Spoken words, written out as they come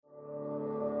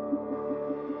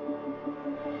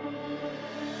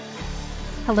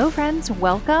Hello, friends.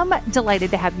 Welcome.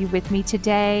 Delighted to have you with me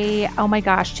today. Oh my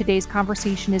gosh, today's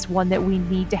conversation is one that we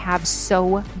need to have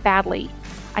so badly.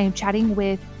 I am chatting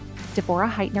with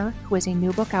Devorah Heitner, who has a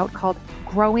new book out called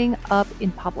Growing Up in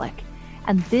Public.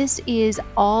 And this is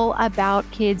all about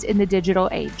kids in the digital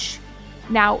age.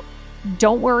 Now,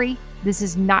 don't worry. This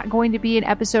is not going to be an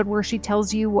episode where she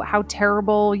tells you how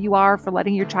terrible you are for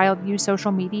letting your child use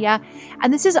social media.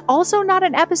 And this is also not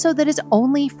an episode that is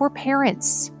only for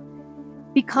parents,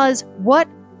 because what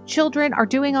children are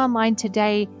doing online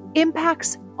today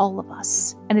impacts all of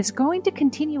us, and it's going to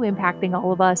continue impacting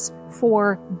all of us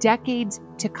for decades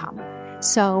to come.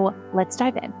 So let's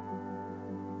dive in.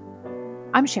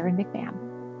 I'm Sharon McMahon,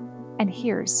 and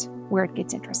here's where it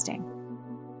gets interesting.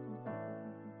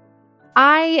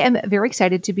 I am very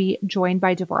excited to be joined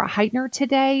by Devorah Heitner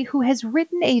today, who has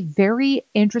written a very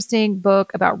interesting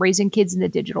book about raising kids in the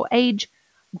digital age,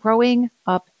 Growing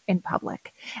Up in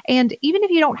Public. And even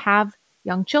if you don't have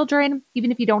young children,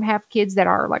 even if you don't have kids that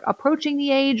are like approaching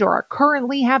the age or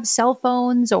currently have cell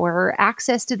phones or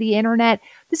access to the internet,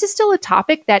 this is still a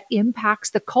topic that impacts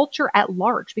the culture at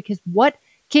large, because what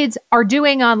kids are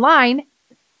doing online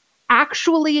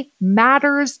actually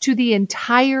matters to the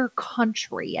entire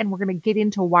country. And we're going to get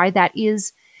into why that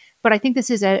is. But I think this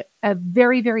is a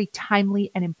very, very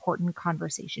timely and important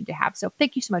conversation to have. So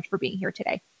thank you so much for being here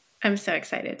today. I'm so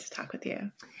excited to talk with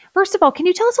you. First of all, can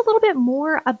you tell us a little bit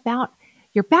more about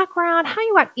your background, how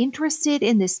you got interested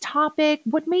in this topic?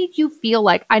 What made you feel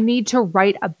like I need to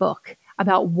write a book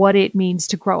about what it means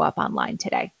to grow up online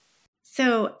today?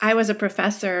 So I was a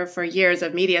professor for years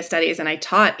of media studies, and I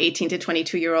taught 18 to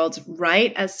 22-year-olds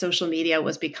right as social media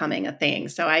was becoming a thing.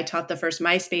 So I taught the first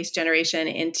MySpace generation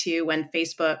into when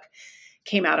Facebook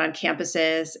came out on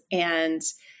campuses. And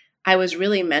I was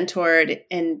really mentored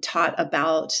and taught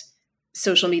about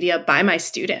social media by my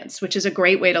students, which is a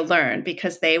great way to learn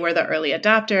because they were the early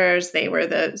adopters. They were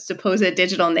the supposed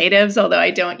digital natives, although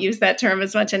I don't use that term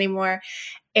as much anymore.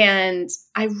 And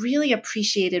I really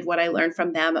appreciated what I learned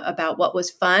from them about what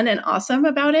was fun and awesome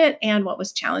about it and what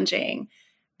was challenging.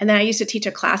 And then I used to teach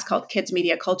a class called Kids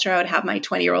Media Culture. I would have my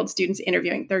 20-year-old students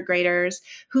interviewing third graders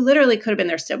who literally could have been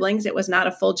their siblings. It was not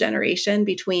a full generation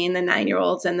between the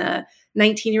 9-year-olds and the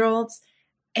 19-year-olds.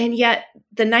 And yet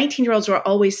the 19-year-olds were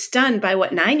always stunned by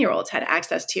what 9-year-olds had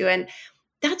access to. And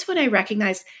that's when I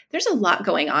recognized there's a lot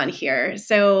going on here.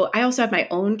 So I also had my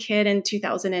own kid in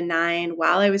 2009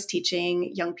 while I was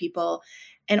teaching young people.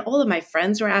 And all of my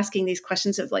friends were asking these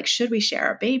questions of like, should we share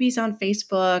our babies on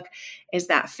Facebook? Is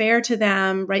that fair to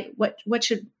them? Right? What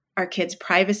should our kids'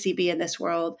 privacy be in this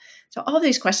world? So all of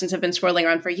these questions have been swirling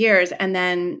around for years. And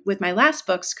then with my last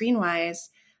book, Screenwise,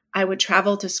 I would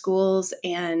travel to schools,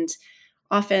 and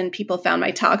often people found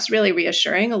my talks really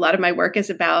reassuring. A lot of my work is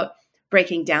about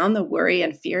breaking down the worry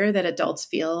and fear that adults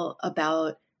feel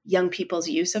about young people's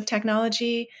use of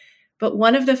technology. But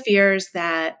one of the fears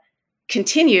that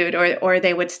continued or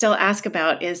they would still ask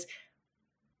about is,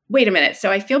 wait a minute, so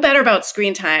I feel better about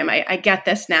screen time. I get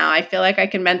this now. I feel like I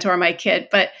can mentor my kid.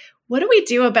 But what do we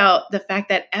do about the fact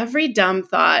that every dumb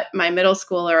thought my middle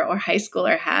schooler or high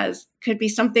schooler has could be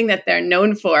something that they're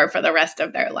known for the rest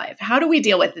of their life? How do we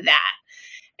deal with that?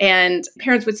 And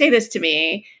parents would say this to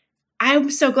me.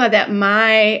 I'm so glad that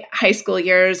my high school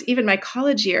years, even my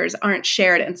college years, aren't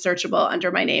shared and searchable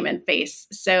under my name and face.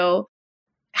 So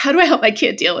how do I help my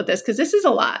kid deal with this? Because this is a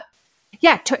lot.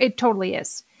 Yeah, it totally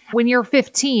is. When you're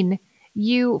 15,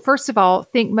 you, first of all,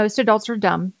 think most adults are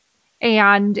dumb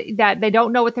and that they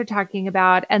don't know what they're talking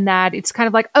about, and that it's kind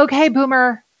of like, okay,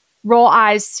 boomer, roll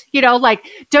eyes, like,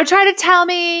 don't try to tell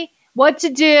me what to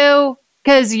do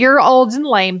because you're old and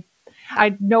lame.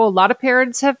 I know a lot of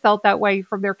parents have felt that way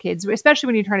from their kids, especially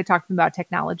when you're trying to talk to them about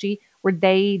technology, where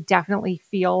they definitely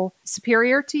feel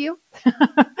superior to you.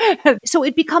 So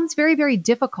it becomes very, very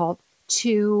difficult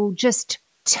to just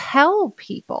tell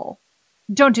people,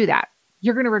 don't do that.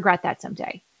 You're going to regret that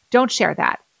someday. Don't share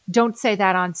that. Don't say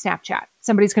that on Snapchat.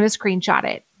 Somebody's going to screenshot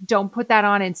it. Don't put that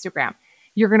on Instagram.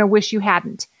 You're going to wish you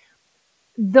hadn't.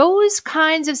 Those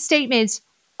kinds of statements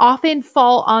often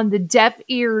fall on the deaf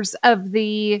ears of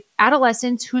the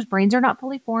adolescents whose brains are not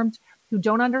fully formed, who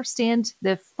don't understand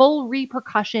the full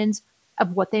repercussions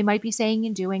of what they might be saying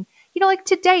and doing. Like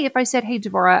today, if I said, hey,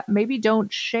 Devorah, maybe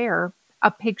don't share a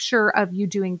picture of you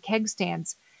doing keg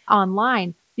stands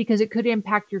online because it could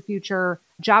impact your future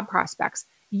job prospects.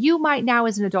 You might now,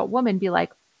 as an adult woman, be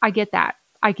like, I get that.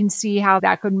 I can see how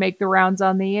that could make the rounds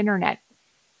on the internet.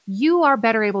 You are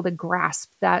better able to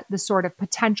grasp that the sort of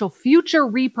potential future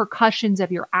repercussions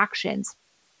of your actions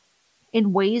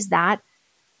in ways that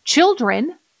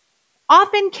children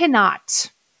often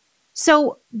cannot.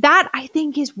 So that I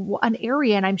think is an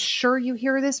area, and I'm sure you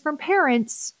hear this from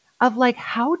parents, of like,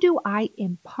 how do I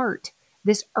impart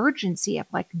this urgency of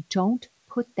like, don't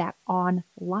put that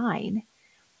online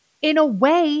in a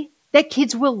way that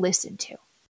kids will listen to?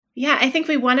 Yeah, I think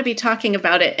we want to be talking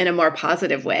about it in a more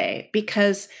positive way,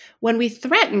 because when we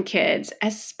threaten kids,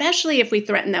 especially if we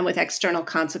threaten them with external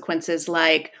consequences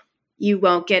like you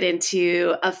won't get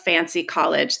into a fancy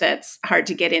college that's hard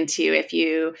to get into if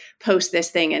you post this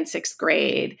thing in 6th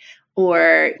grade,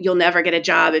 or you'll never get a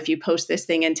job if you post this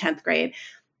thing in 10th grade.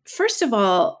 First of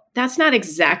all, that's not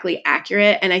exactly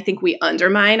accurate. And I think we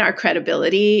undermine our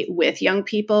credibility with young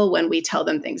people when we tell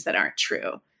them things that aren't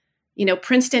true.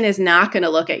 Princeton is not going to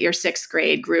look at your 6th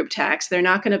grade group text. They're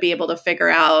not going to be able to figure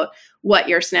out what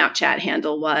your Snapchat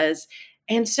handle was.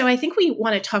 And so I think we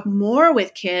want to talk more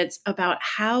with kids about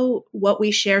how what we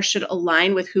share should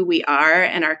align with who we are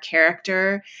and our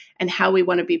character and how we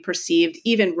want to be perceived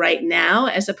even right now,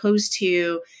 as opposed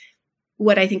to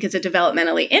what I think is a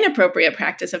developmentally inappropriate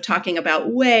practice of talking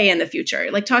about way in the future,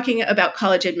 like talking about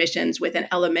college admissions with an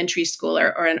elementary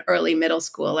schooler or an early middle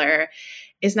schooler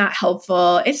is not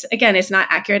helpful. It's not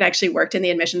accurate. I actually worked in the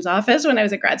admissions office when I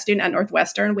was a grad student at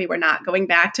Northwestern. We were not going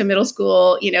back to middle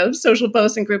school, social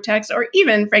posts and group texts, or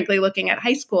even frankly, looking at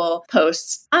high school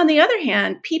posts. On the other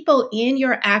hand, people in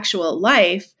your actual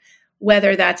life,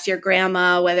 whether that's your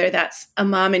grandma, whether that's a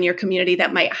mom in your community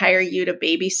that might hire you to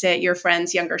babysit your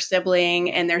friend's younger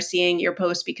sibling, and they're seeing your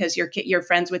post because you're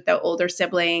friends with the older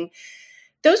sibling,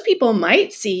 those people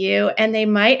might see you and they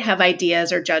might have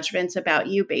ideas or judgments about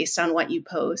you based on what you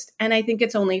post. And I think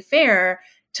it's only fair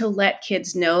to let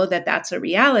kids know that that's a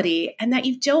reality and that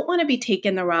you don't want to be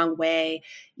taken the wrong way.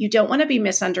 You don't want to be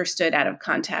misunderstood out of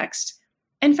context.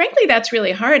 And frankly, that's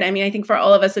really hard. I mean, I think for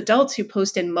all of us adults who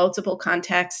post in multiple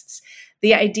contexts,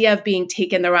 the idea of being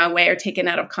taken the wrong way or taken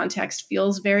out of context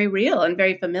feels very real and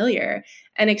very familiar.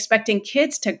 And expecting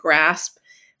kids to grasp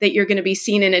that you're going to be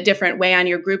seen in a different way on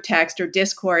your group text or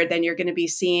Discord than you're going to be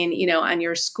seen, on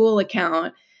your school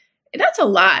account. That's a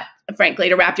lot, frankly,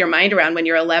 to wrap your mind around when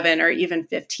you're 11 or even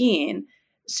 15.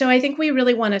 So I think we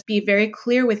really want to be very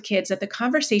clear with kids that the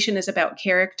conversation is about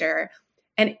character.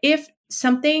 And if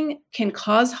something can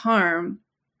cause harm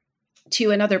to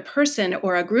another person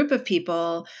or a group of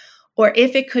people, or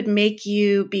if it could make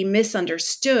you be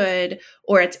misunderstood,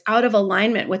 or it's out of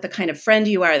alignment with the kind of friend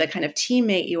you are, the kind of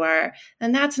teammate you are,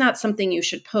 then that's not something you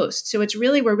should post. So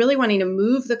we're really wanting to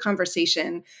move the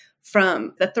conversation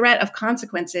from the threat of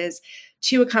consequences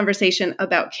to a conversation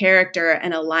about character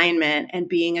and alignment and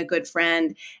being a good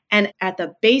friend. And at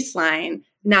the baseline,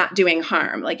 not doing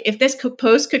harm. Like if this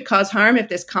post could cause harm, if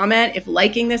this comment, if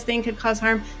liking this thing could cause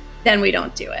harm, then we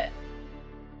don't do it.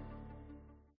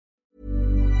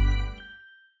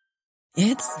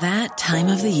 It's that time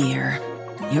of the year.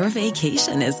 Your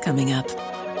vacation is coming up.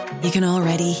 You can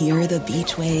already hear the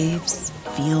beach waves,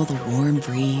 feel the warm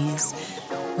breeze,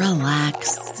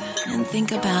 relax, and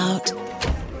think about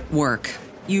work.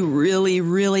 You really,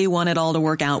 really want it all to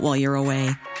work out while you're away.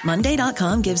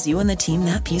 Monday.com gives you and the team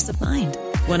that peace of mind.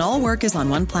 When all work is on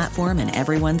one platform and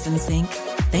everyone's in sync,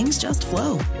 things just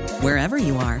flow. Wherever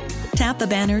you are, tap the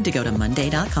banner to go to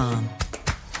Monday.com.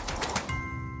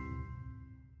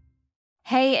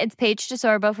 Hey, it's Paige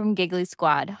DeSorbo from Giggly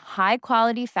Squad. High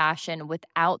quality fashion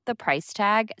without the price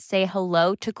tag. Say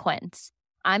hello to Quince.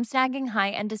 I'm snagging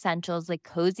high-end essentials like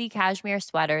cozy cashmere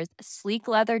sweaters, sleek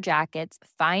leather jackets,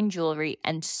 fine jewelry,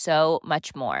 and so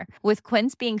much more. With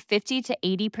Quince being 50 to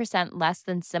 80% less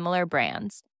than similar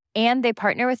brands. And they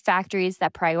partner with factories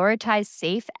that prioritize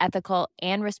safe, ethical,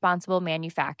 and responsible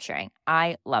manufacturing.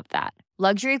 I love that.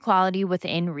 Luxury quality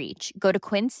within reach. Go to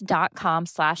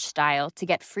quince.com/style to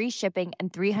get free shipping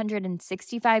and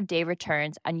 365-day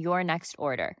returns on your next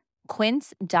order.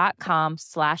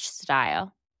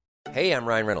 Quince.com/style. Hey, I'm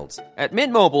Ryan Reynolds. At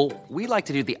Mint Mobile, we like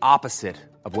to do the opposite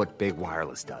of what Big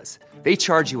Wireless does. They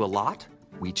charge you a lot,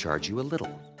 we charge you a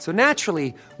little. So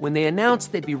naturally, when they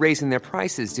announced they'd be raising their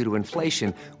prices due to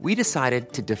inflation, we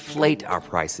decided to deflate our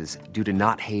prices due to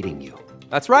not hating you.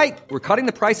 That's right. We're cutting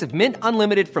the price of Mint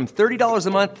Unlimited from $30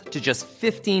 a month to just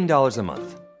 $15 a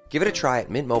month. Give it a try at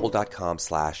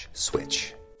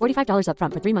mintmobile.com/switch. $45 up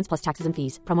front for 3 months plus taxes and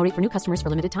fees. Promo rate for new customers for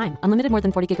limited time. Unlimited more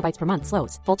than 40 gigabytes per month.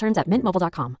 Slows full terms at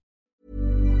mintmobile.com.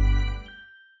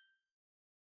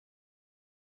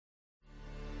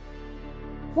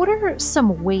 What are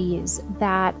some ways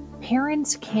that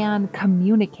parents can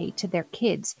communicate to their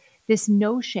kids this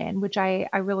notion, which I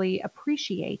really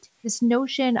appreciate, this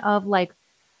notion of like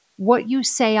what you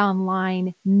say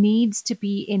online needs to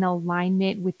be in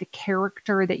alignment with the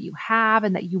character that you have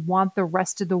and that you want the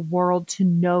rest of the world to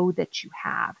know that you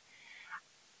have?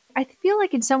 I feel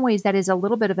like in some ways that is a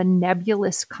little bit of a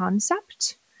nebulous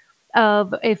concept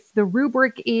of if the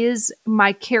rubric is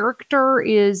my character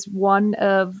is one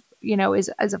of, is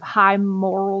as of high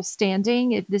moral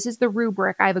standing. If this is the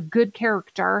rubric, I have a good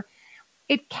character.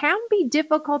 It can be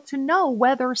difficult to know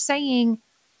whether saying,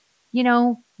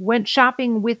 went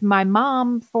shopping with my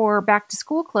mom for back to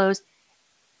school clothes.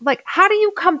 Like, how do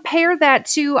you compare that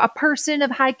to a person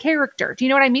of high character? Do you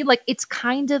know what I mean? Like, it's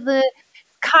kind of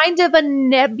a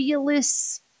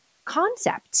nebulous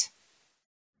concept.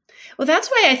 Well, that's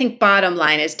why I think bottom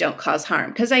line is don't cause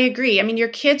harm. Because I agree. I mean, your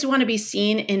kids want to be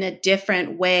seen in a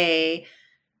different way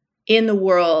in the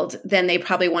world than they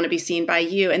probably want to be seen by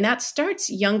you. And that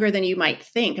starts younger than you might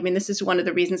think. I mean, this is one of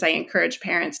the reasons I encourage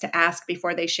parents to ask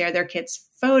before they share their kid's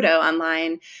photo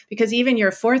online, because even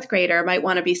your fourth grader might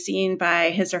want to be seen by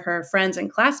his or her friends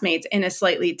and classmates in a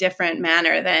slightly different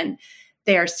manner than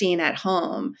they are seen at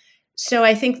home. So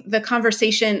I think the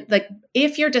conversation, like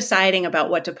if you're deciding about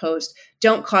what to post,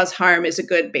 don't cause harm is a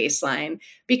good baseline,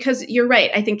 because you're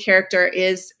right. I think character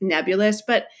is nebulous,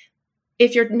 but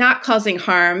if you're not causing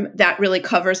harm, that really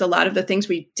covers a lot of the things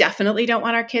we definitely don't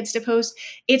want our kids to post.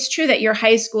 It's true that your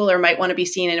high schooler might want to be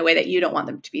seen in a way that you don't want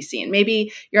them to be seen.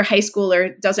 Maybe your high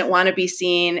schooler doesn't want to be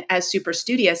seen as super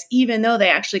studious, even though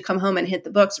they actually come home and hit the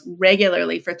books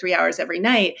regularly for 3 hours every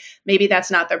night. Maybe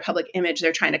that's not their public image.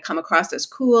 They're trying to come across as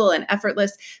cool and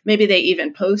effortless. Maybe they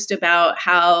even post about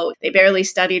how they barely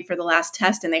studied for the last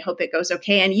test and they hope it goes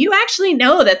okay. And you actually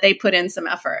know that they put in some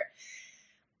effort.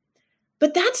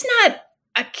 But that's not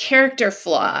a character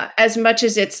flaw as much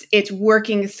as it's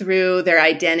working through their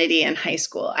identity in high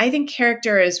school. I think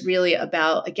character is really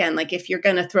about, again, like if you're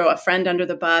going to throw a friend under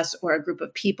the bus or a group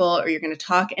of people, or you're going to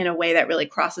talk in a way that really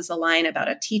crosses a line about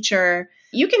a teacher,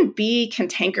 you can be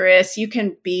cantankerous, you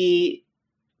can be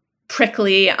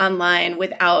prickly online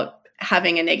without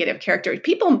having a negative character.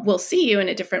 People will see you in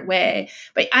a different way.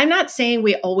 But I'm not saying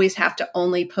we always have to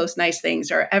only post nice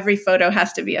things or every photo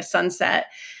has to be a sunset.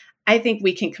 I think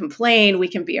we can complain, we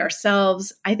can be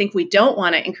ourselves. I think we don't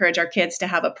want to encourage our kids to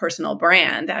have a personal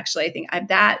brand. Actually, I think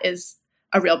that is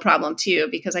a real problem too,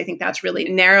 because I think that's really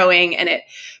narrowing and it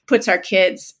puts our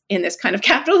kids in this kind of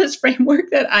capitalist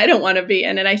framework that I don't want to be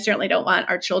in. And I certainly don't want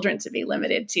our children to be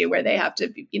limited to where they have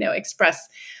to, express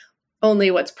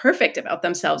only what's perfect about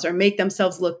themselves or make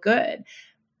themselves look good.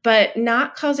 But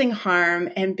not causing harm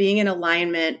and being in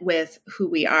alignment with who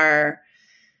we are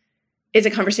is a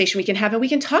conversation we can have. And we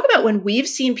can talk about when we've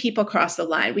seen people cross the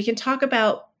line. We can talk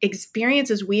about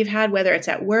experiences we've had, whether it's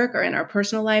at work or in our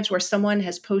personal lives, where someone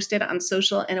has posted on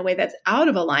social in a way that's out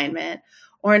of alignment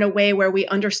or in a way where we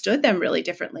understood them really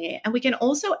differently. And we can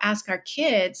also ask our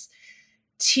kids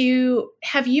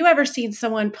have you ever seen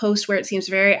someone post where it seems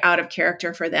very out of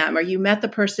character for them, or you met the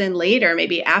person later,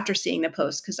 maybe after seeing the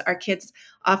post, because our kids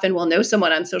often will know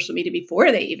someone on social media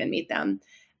before they even meet them.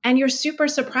 And you're super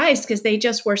surprised because they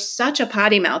just were such a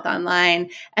potty mouth online.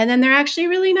 And then they're actually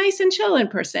really nice and chill in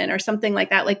person or something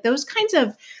like that. Like those kinds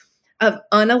of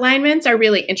unalignments are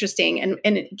really interesting.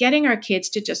 And getting our kids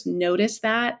to just notice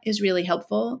that is really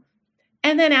helpful.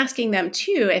 And then asking them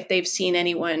too, if they've seen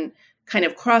anyone kind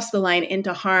of cross the line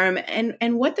into harm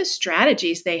and what the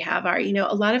strategies they have are.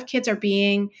 A lot of kids are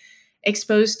being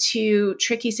exposed to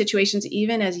tricky situations,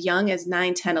 even as young as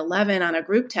 9, 10, 11 on a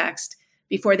group text,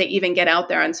 before they even get out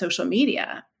there on social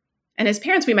media. And as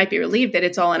parents, we might be relieved that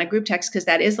it's all on a group text because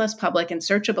that is less public and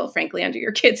searchable, frankly, under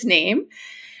your kid's name.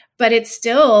 But it's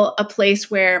still a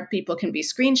place where people can be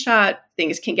screenshot,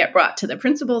 things can get brought to the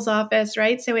principal's office,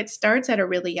 right? So it starts at a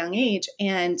really young age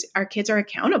and our kids are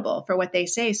accountable for what they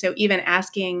say. So even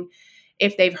asking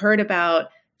if they've heard about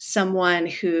someone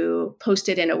who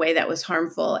posted in a way that was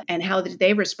harmful and how did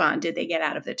they respond? Did they get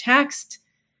out of the text?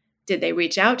 Did they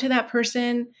reach out to that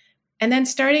person? And then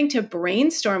starting to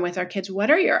brainstorm with our kids,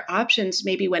 what are your options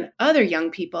maybe when other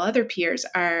young people, other peers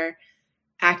are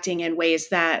acting in ways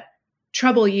that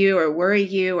trouble you or worry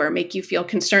you or make you feel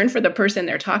concerned for the person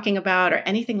they're talking about or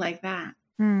anything like that.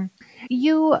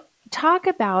 You talk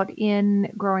about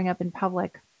in growing up in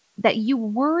public that you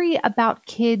worry about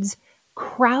kids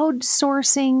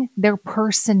crowdsourcing their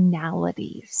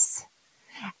personalities.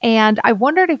 And I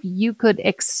wondered if you could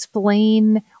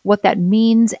explain what that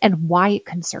means and why it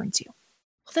concerns you.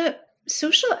 The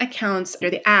social accounts or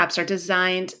the apps are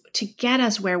designed to get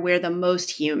us where we're the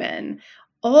most human.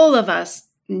 All of us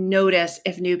notice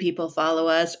if new people follow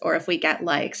us or if we get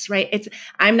likes, right?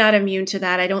 I'm not immune to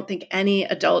that. I don't think any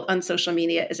adult on social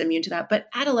media is immune to that. But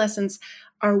adolescents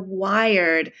are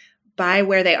wired by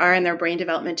where they are in their brain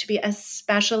development to be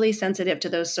especially sensitive to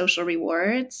those social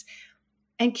rewards.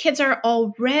 And kids are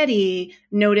already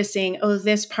noticing, oh,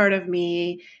 this part of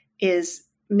me is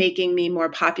making me more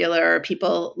popular, or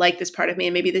people like this part of me,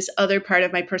 and maybe this other part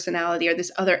of my personality or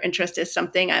this other interest is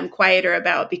something I'm quieter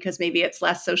about because maybe it's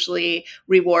less socially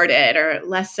rewarded or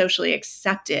less socially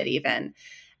accepted even.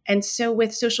 And so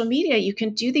with social media, you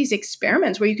can do these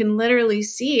experiments where you can literally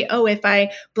see, oh, if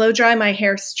I blow dry my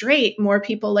hair straight, more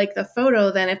people like the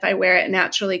photo than if I wear it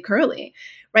naturally curly,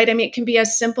 right? I mean, it can be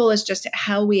as simple as just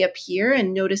how we appear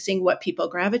and noticing what people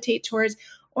gravitate towards,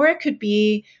 or it could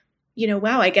be,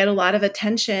 wow, I get a lot of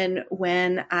attention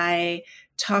when I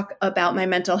talk about my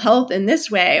mental health in this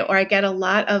way, or I get a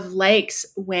lot of likes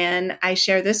when I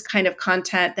share this kind of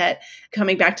content that,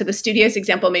 coming back to the studios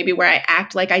example, maybe where I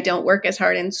act like I don't work as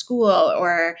hard in school,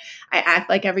 or I act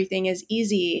like everything is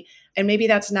easy. And maybe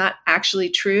that's not actually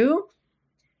true.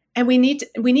 And we need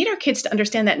our kids to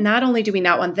understand that not only do we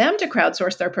not want them to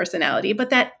crowdsource their personality, but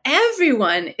that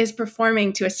everyone is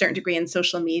performing to a certain degree in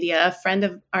social media. A friend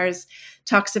of ours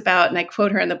talks about, and I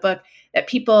quote her in the book, that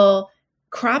people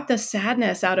crop the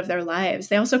sadness out of their lives.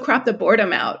 They also crop the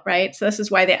boredom out, right? So this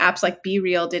is why the apps like Be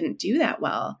Real didn't do that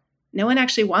well. No one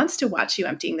actually wants to watch you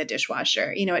emptying the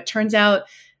dishwasher. It turns out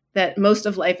that most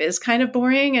of life is kind of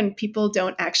boring and people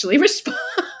don't actually respond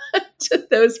to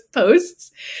those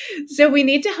posts. So we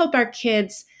need to help our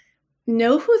kids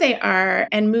know who they are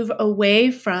and move away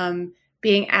from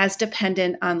being as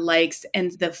dependent on likes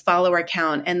and the follower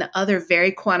count and the other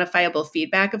very quantifiable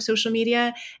feedback of social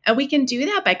media. And we can do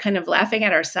that by kind of laughing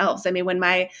at ourselves. I mean, when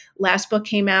my last book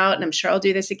came out, and I'm sure I'll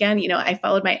do this again, I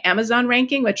followed my Amazon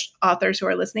ranking, which authors who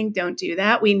are listening don't do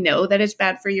that. We know that it's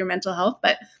bad for your mental health,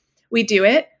 but we do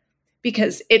it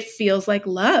because it feels like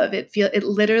love. It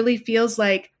literally feels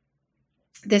like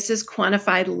this is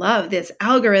quantified love. This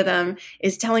algorithm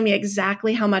is telling me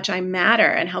exactly how much I matter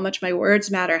and how much my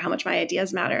words matter, how much my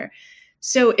ideas matter.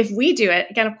 So if we do it,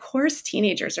 again, of course,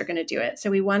 teenagers are going to do it. So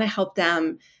we want to help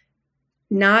them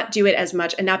not do it as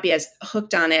much and not be as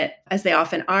hooked on it as they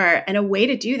often are. And a way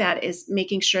to do that is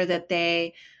making sure that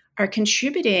they are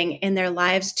contributing in their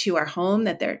lives to our home,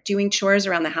 that they're doing chores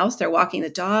around the house, they're walking the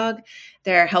dog,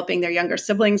 they're helping their younger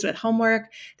siblings with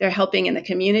homework, they're helping in the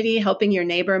community, helping your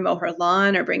neighbor mow her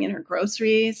lawn or bring in her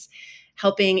groceries,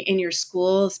 helping in your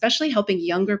school, especially helping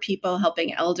younger people,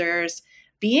 helping elders.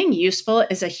 Being useful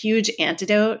is a huge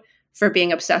antidote for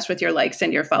being obsessed with your likes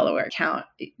and your follower count,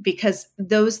 because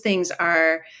those things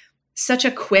are such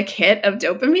a quick hit of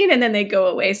dopamine and then they go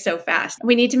away so fast.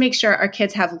 We need to make sure our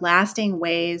kids have lasting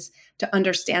ways to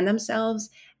understand themselves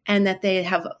and that they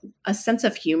have a sense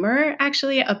of humor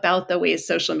actually about the ways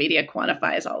social media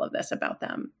quantifies all of this about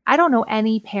them. I don't know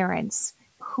any parents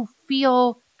who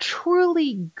feel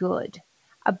truly good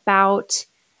about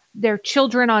their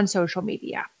children on social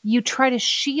media. You try to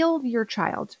shield your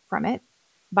child from it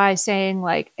by saying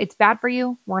like, it's bad for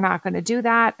you. We're not going to do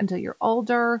that until you're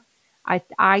older.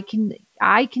 I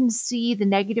can see the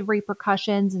negative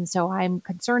repercussions. And so I'm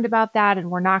concerned about that. And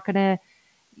we're not going to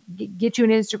get you an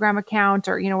Instagram account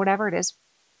or, whatever it is.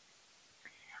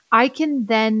 I can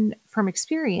then from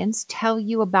experience tell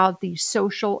you about the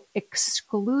social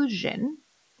exclusion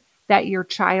that your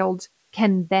child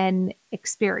can then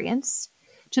experience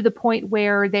to the point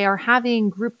where they are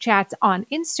having group chats on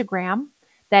Instagram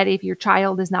that if your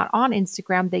child is not on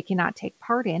Instagram, they cannot take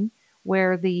part in,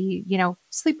 where the,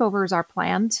 sleepovers are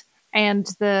planned and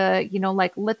the,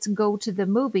 like, let's go to the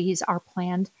movies are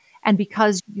planned. And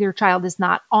because your child is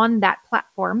not on that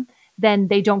platform, then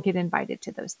they don't get invited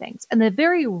to those things. And the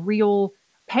very real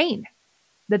pain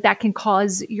that can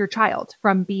cause your child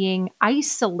from being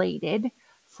isolated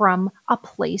from a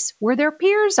place where their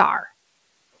peers are.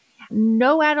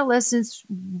 No adolescents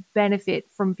benefit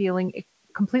from feeling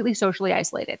completely socially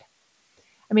isolated.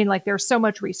 I mean, like, there's so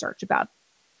much research about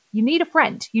you need a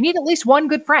friend. You need at least one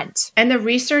good friend. And the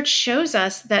research shows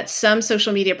us that some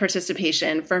social media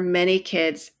participation for many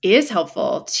kids is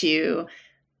helpful to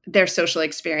their social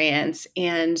experience.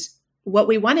 And what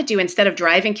we want to do instead of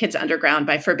driving kids underground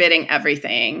by forbidding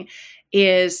everything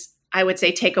is, I would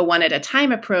say, take a one at a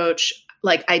time approach.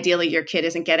 Like ideally your kid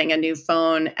isn't getting a new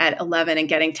phone at 11 and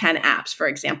getting 10 apps, for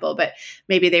example, but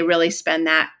maybe they really spend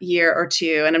that year or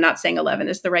two. And I'm not saying 11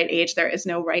 is the right age. There is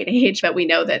no right age, but we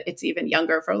know that it's even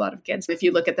younger for a lot of kids. If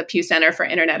you look at the Pew Center for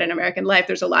Internet and American Life,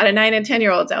 there's a lot of 9 and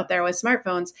 10-year-olds out there with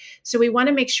smartphones. So we want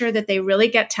to make sure that they really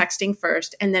get texting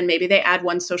first, and then maybe they add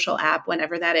one social app,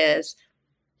 whenever that is.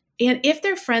 And if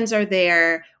their friends are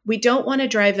there, we don't want to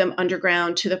drive them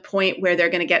underground to the point where they're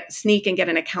going to sneak and get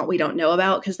an account we don't know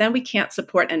about, because then we can't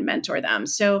support and mentor them.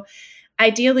 So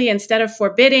ideally, instead of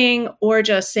forbidding or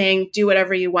just saying, do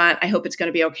whatever you want, I hope it's going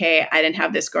to be okay. I didn't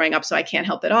have this growing up, so I can't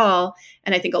help at all.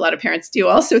 And I think a lot of parents do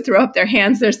also throw up their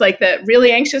hands. There's like the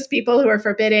really anxious people who are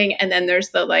forbidding. And then there's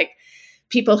the like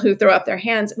people who throw up their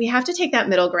hands. We have to take that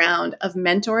middle ground of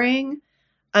mentoring,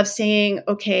 of saying,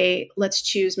 okay, let's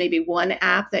choose maybe one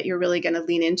app that you're really going to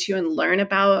lean into and learn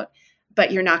about,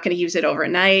 but you're not going to use it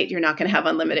overnight. You're not going to have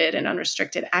unlimited and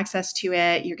unrestricted access to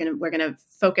it. We're going to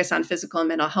focus on physical and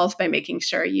mental health by making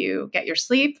sure you get your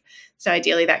sleep. So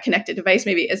ideally that connected device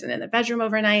maybe isn't in the bedroom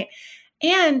overnight.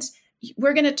 And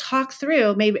we're going to talk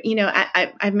through maybe,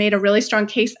 I've made a really strong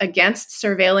case against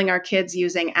surveilling our kids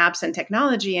using apps and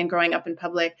technology and growing up in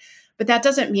public. But that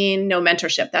doesn't mean no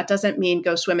mentorship. That doesn't mean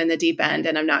go swim in the deep end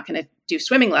and I'm not going to do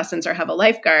swimming lessons or have a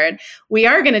lifeguard. We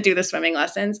are going to do the swimming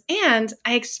lessons. And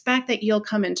I expect that you'll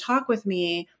come and talk with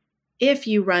me if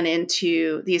you run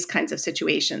into these kinds of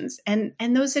situations. And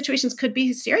those situations could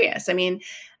be serious. I mean,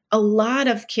 a lot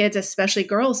of kids, especially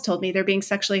girls, told me they're being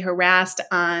sexually harassed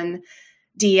on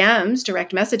DMs,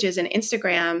 direct messages, and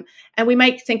Instagram. And we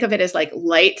might think of it as like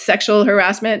light sexual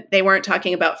harassment. They weren't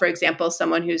talking about, for example,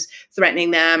 someone who's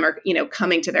threatening them or,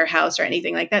 coming to their house or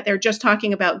anything like that. They're just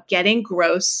talking about getting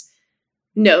gross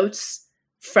notes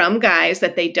from guys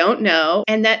that they don't know.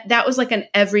 And that was like an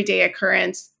everyday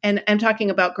occurrence. And I'm talking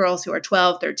about girls who are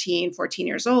 12, 13, 14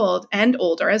 years old and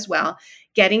older as well,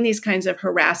 getting these kinds of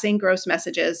harassing, gross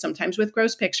messages, sometimes with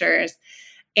gross pictures.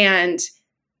 And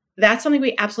that's something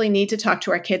we absolutely need to talk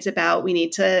to our kids about. We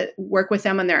need to work with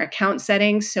them on their account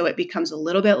settings so it becomes a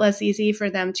little bit less easy for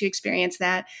them to experience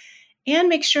that, and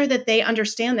make sure that they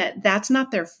understand that that's not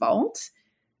their fault.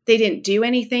 They didn't do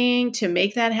anything to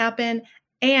make that happen.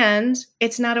 And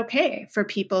it's not okay for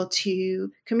people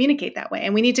to communicate that way.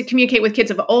 And we need to communicate with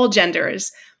kids of all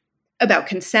genders about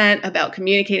consent, about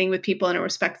communicating with people in a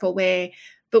respectful way.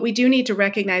 But we do need to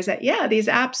recognize that, these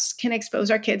apps can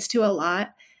expose our kids to a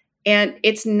lot. And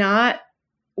it's not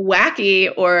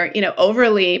wacky or,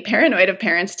 overly paranoid of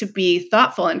parents to be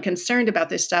thoughtful and concerned about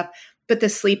this stuff. But the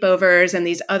sleepovers and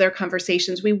these other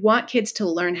conversations, we want kids to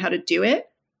learn how to do it.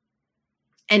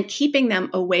 And keeping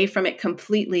them away from it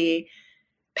completely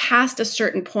past a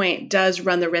certain point does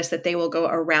run the risk that they will go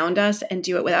around us and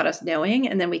do it without us knowing.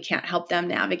 And then we can't help them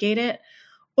navigate it,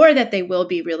 or that they will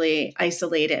be really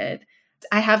isolated.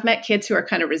 I have met kids who are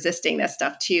kind of resisting this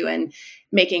stuff too, and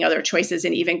making other choices,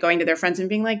 and even going to their friends and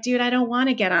being like, dude, I don't want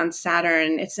to get on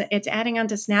Saturn. It's adding on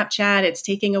to Snapchat. It's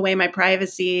taking away my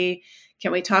privacy.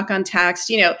 Can we talk on text?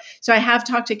 So I have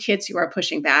talked to kids who are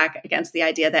pushing back against the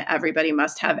idea that everybody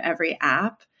must have every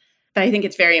app. But I think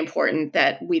it's very important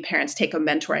that we parents take a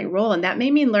mentoring role. And that may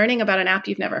mean learning about an app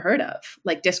you've never heard of,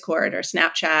 like Discord or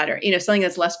Snapchat, or, something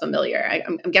that's less familiar.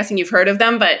 I'm guessing you've heard of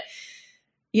them, but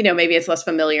maybe it's less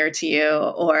familiar to you,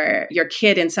 or your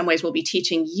kid in some ways will be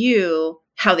teaching you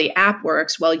how the app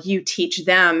works while you teach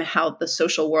them how the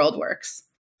social world works.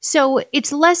 So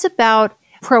it's less about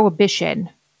prohibition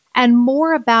and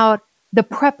more about the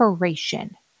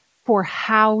preparation for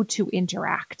how to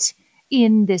interact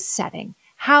in this setting,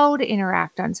 how to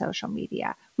interact on social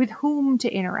media, with whom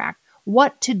to interact,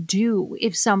 what to do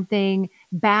if something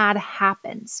bad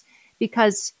happens.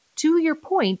 Because to your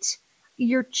point,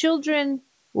 your children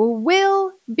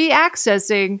will be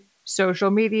accessing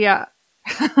social media.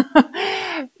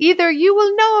 Either you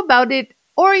will know about it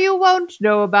or you won't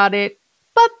know about it,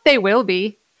 but they will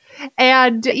be.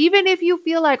 And even if you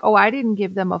feel like, I didn't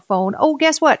give them a phone.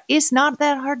 Guess what? It's not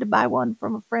that hard to buy one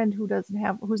from a friend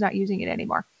who's not using it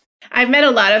anymore. I've met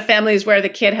a lot of families where the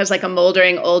kid has like a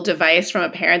moldering old device from a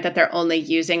parent that they're only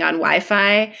using on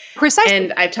Wi-Fi. Precisely.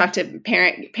 And I've talked to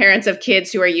parents of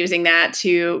kids who are using that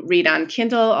to read on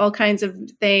Kindle, all kinds of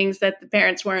things that the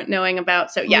parents weren't knowing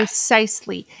about. So yes.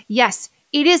 Precisely. Yes.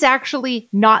 It is actually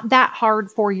not that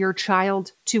hard for your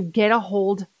child to get a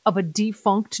hold of a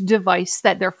defunct device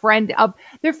that their friend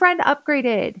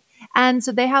upgraded. And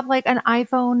so they have like an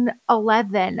iPhone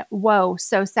 11. Whoa,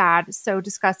 so sad, so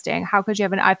disgusting. How could you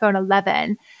have an iPhone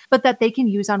 11? But that they can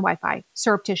use on Wi-Fi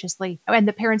surreptitiously. And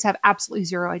the parents have absolutely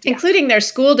zero idea. Including their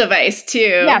school device too.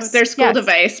 Yes, their school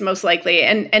device, most likely.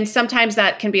 And sometimes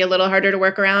that can be a little harder to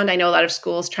work around. I know a lot of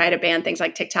schools try to ban things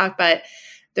like TikTok, but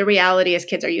the reality is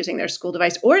kids are using their school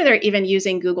device, or they're even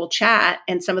using Google Chat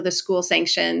and some of the school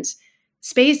sanctioned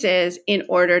spaces in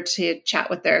order to chat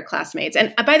with their classmates.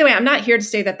 And by the way, I'm not here to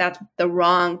say that that's the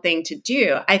wrong thing to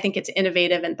do. I think it's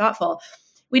innovative and thoughtful.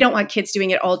 We don't want kids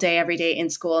doing it all day, every day in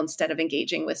school instead of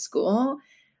engaging with school.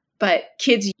 But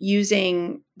kids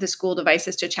using the school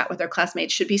devices to chat with their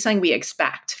classmates should be something we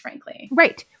expect, frankly.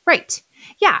 Right.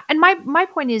 Yeah. And my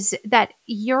point is that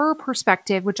your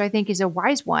perspective, which I think is a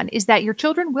wise one, is that your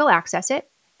children will access it.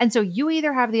 And so you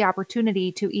either have the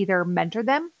opportunity to either mentor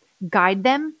them, guide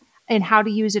them in how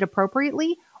to use it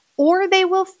appropriately, or they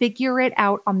will figure it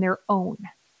out on their own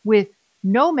with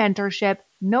no mentorship,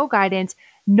 no guidance,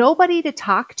 nobody to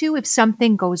talk to if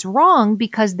something goes wrong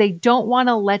because they don't want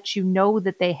to let you know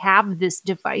that they have this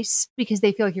device because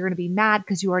they feel like you're going to be mad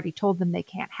because you already told them they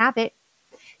can't have it.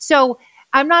 So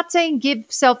I'm not saying give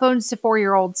cell phones to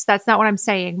 4-year-olds. That's not what I'm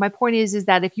saying. My point is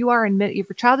that if your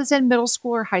child is in middle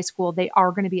school or high school, they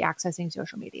are going to be accessing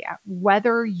social media,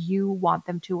 whether you want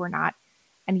them to or not.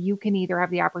 And you can either have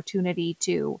the opportunity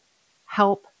to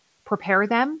help prepare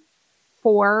them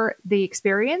for the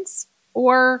experience,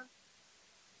 or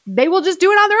they will just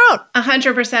do it on their own.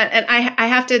 100%. And I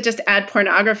have to just add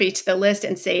pornography to the list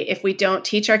and say, if we don't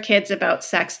teach our kids about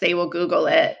sex, they will Google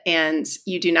it. And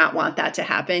you do not want that to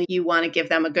happen. You want to give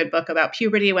them a good book about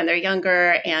puberty when they're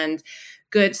younger and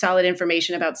good, solid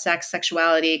information about sex,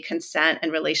 sexuality, consent,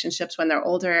 and relationships when they're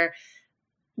older.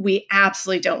 We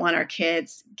absolutely don't want our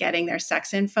kids getting their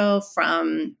sex info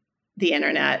from the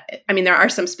internet. I mean, there are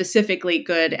some specifically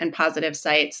good and positive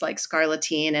sites like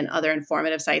Scarleteen and other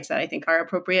informative sites that I think are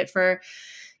appropriate for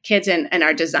kids and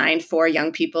are designed for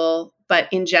young people. But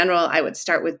in general, I would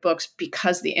start with books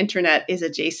because the internet is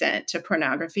adjacent to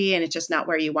pornography and it's just not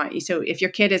where you want you. So if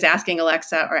your kid is asking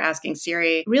Alexa or asking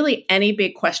Siri, really any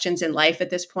big questions in life at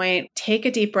this point, take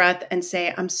a deep breath and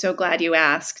say, I'm so glad you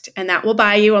asked. And that will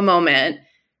buy you a moment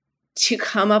to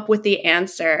come up with the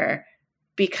answer,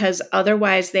 because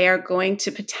otherwise they are going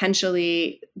to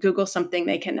potentially Google something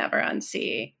they can never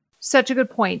unsee. Such a good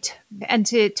point. And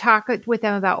to talk with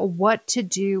them about what to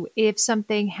do if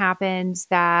something happens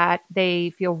that they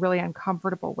feel really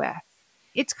uncomfortable with.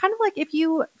 It's kind of like if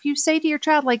you say to your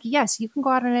child, like, yes, you can go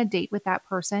out on a date with that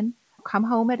person, come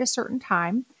home at a certain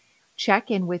time, check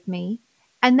in with me.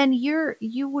 And then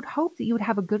you would hope that you would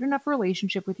have a good enough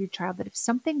relationship with your child that if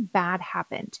something bad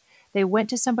happened, they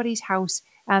went to somebody's house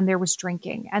and there was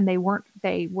drinking and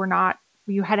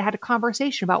you had a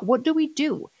conversation about what do we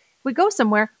do? We go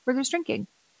somewhere where there's drinking.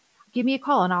 Give me a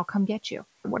call and I'll come get you.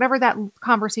 Whatever that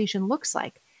conversation looks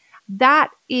like. That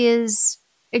is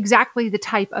exactly the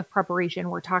type of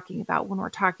preparation we're talking about when we're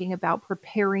talking about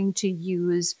preparing to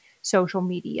use social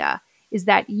media, is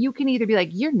that you can either be like,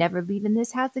 you're never leaving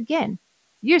this house again.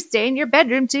 You stay in your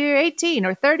bedroom till you're 18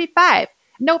 or 35.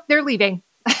 Nope, they're leaving.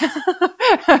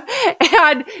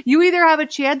 And you either have a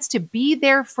chance to be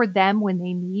there for them when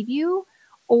they need you,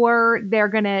 or they're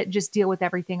going to just deal with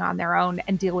everything on their own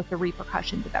and deal with the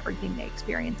repercussions of everything they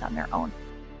experience on their own.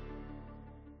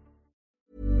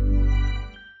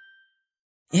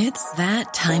 It's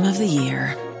that time of the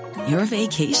year. Your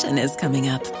vacation is coming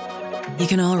up. You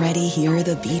can already hear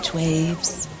the beach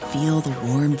waves, feel the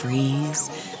warm breeze,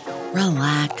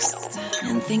 relax,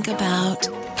 and think about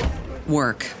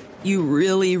work. You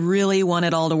really, really want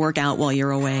it all to work out while you're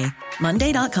away.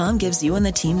 Monday.com gives you and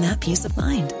the team that peace of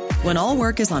mind. When all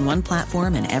work is on one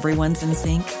platform and everyone's in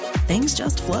sync, things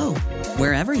just flow.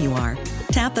 Wherever you are,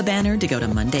 tap the banner to go to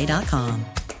Monday.com.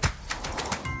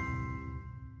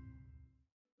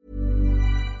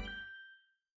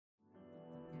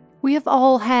 We have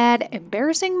all had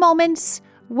embarrassing moments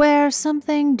where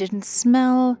something didn't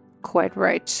smell quite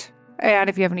right. And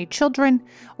if you have any children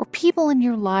or people in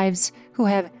your lives who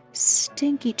have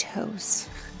stinky toes,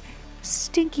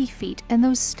 stinky feet, and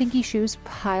those stinky shoes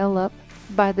pile up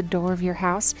by the door of your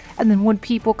house, and then when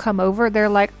people come over, they're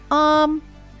like,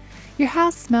 your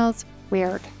house smells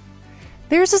weird.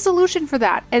 There's a solution for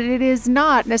that, and it is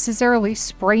not necessarily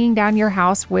spraying down your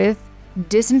house with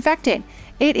disinfectant.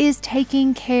 It is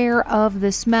taking care of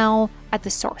the smell at the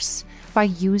source by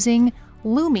using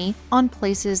Lumi on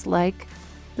places like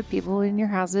the people in your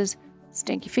house's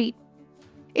stinky feet.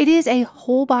 It is a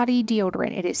whole body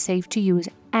deodorant. It is safe to use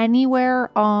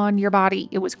anywhere on your body.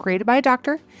 It was created by a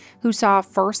doctor who saw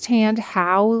firsthand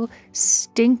how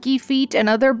stinky feet and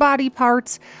other body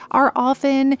parts are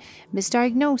often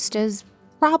misdiagnosed as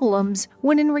problems,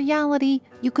 when in reality,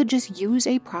 you could just use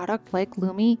a product like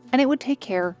Lumi and it would take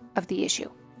care of the issue.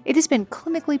 It has been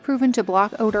clinically proven to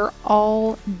block odor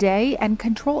all day and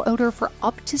control odor for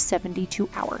up to 72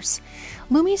 hours.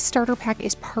 Lumi's starter pack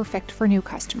is perfect for new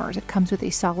customers. It comes with a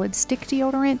solid stick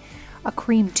deodorant, a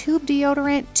cream tube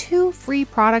deodorant, 2 free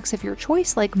products of your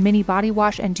choice like mini body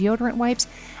wash and deodorant wipes,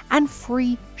 and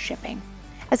free shipping.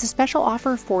 As a special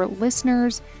offer for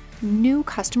listeners, new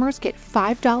customers get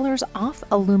 $5 off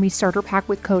a Lumi starter pack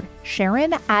with code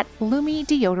Sharon at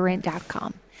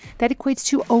LumiDeodorant.com. That equates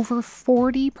to over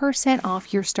 40%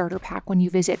 off your starter pack when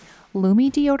you visit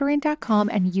LumiDeodorant.com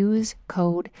and use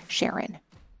code Sharon.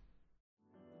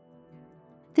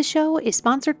 The show is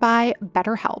sponsored by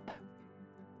BetterHelp.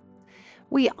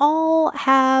 We all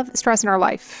have stress in our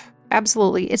life.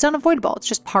 Absolutely. It's unavoidable. It's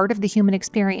just part of the human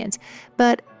experience.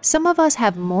 But some of us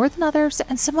have more than others,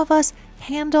 and some of us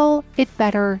handle it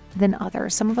better than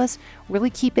others. Some of us really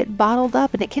keep it bottled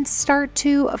up and it can start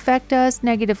to affect us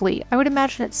negatively. I would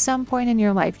imagine at some point in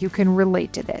your life you can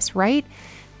relate to this, right?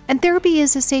 And therapy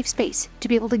is a safe space to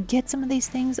be able to get some of these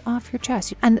things off your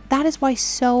chest. And that is why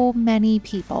so many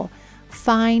people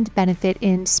find benefit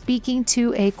in speaking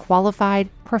to a qualified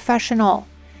professional.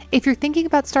 If you're thinking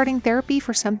about starting therapy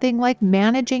for something like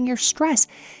managing your stress,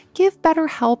 give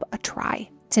BetterHelp a try.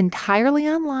 It's entirely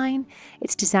online.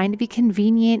 It's designed to be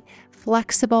convenient,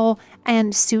 flexible,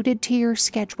 and suited to your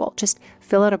schedule. Just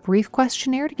fill out a brief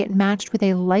questionnaire to get matched with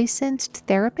a licensed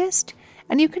therapist,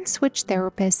 and you can switch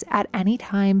therapists at any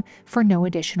time for no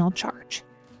additional charge.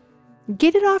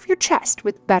 Get it off your chest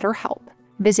with BetterHelp.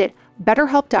 Visit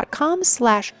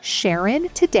BetterHelp.com/Sharon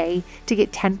today to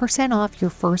get 10% off your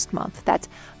first month. That's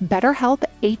BetterHelp,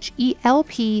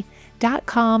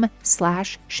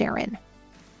 HELP.com/Sharon.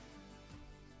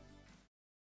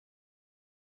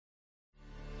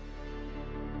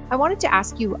 I wanted to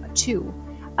ask you too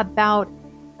about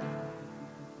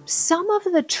some of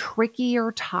the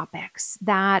trickier topics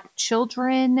that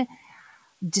children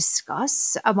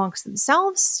discuss amongst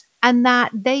themselves and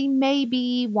that they may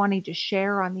be wanting to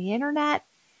share on the internet.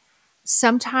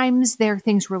 Sometimes they're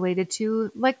things related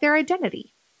to like their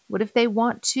identity. What if they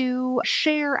want to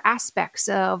share aspects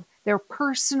of their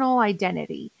personal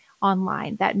identity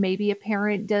online that maybe a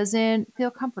parent doesn't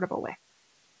feel comfortable with?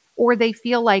 Or they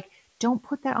feel like, don't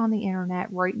put that on the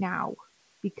internet right now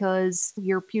because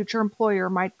your future employer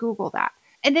might Google that.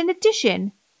 And in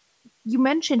addition, you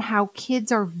mentioned how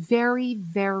kids are very,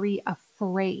 very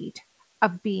afraid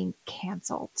of being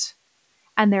canceled.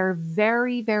 And they're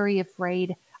very, very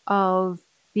afraid of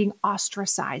being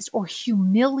ostracized or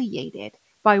humiliated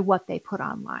by what they put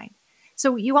online.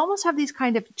 So you almost have these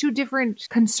kind of two different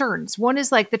concerns. One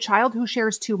is like the child who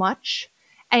shares too much,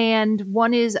 and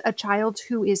one is a child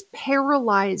who is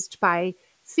paralyzed by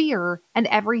fear and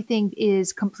everything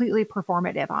is completely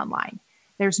performative online.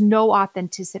 There's no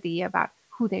authenticity about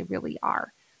who they really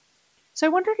are. So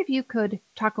I wondered if you could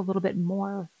talk a little bit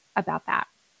more about that.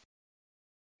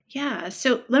 Yeah.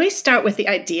 So let me start with the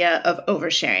idea of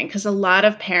oversharing, because a lot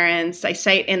of parents, I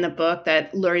cite in the book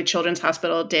that Lurie Children's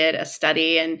Hospital did a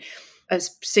study, and a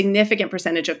significant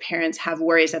percentage of parents have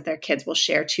worries that their kids will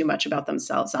share too much about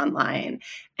themselves online.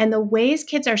 And the ways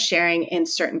kids are sharing in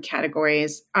certain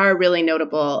categories are really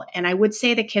notable. And I would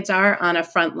say the kids are on a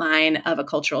front line of a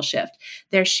cultural shift.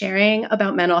 They're sharing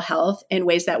about mental health in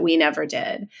ways that we never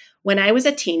did. When I was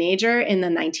a teenager in the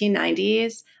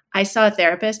 1990s, I saw a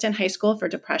therapist in high school for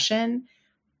depression,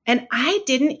 and I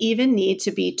didn't even need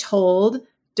to be told,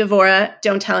 Devorah,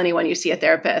 don't tell anyone you see a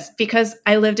therapist, because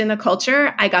I lived in the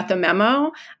culture. I got the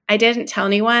memo. I didn't tell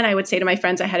anyone. I would say to my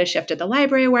friends, I had a shift at the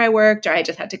library where I worked, or I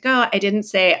just had to go. I didn't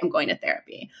say I'm going to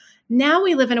therapy. Now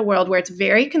we live in a world where it's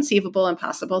very conceivable and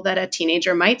possible that a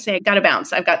teenager might say, got to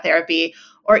bounce, I've got therapy.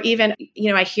 Or even,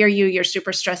 I hear you're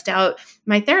super stressed out.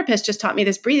 My therapist just taught me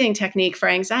this breathing technique for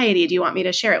anxiety. Do you want me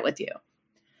to share it with you?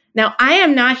 Now, I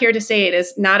am not here to say it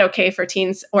is not okay for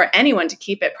teens or anyone to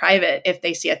keep it private if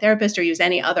they see a therapist or use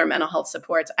any other mental health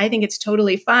supports. I think it's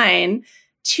totally fine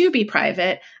to be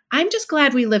private. I'm just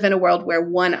glad we live in a world where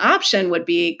one option would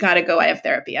be, gotta go, I have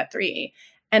therapy at 3.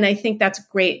 And I think that's a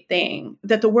great thing,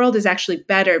 that the world is actually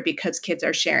better because kids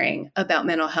are sharing about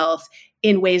mental health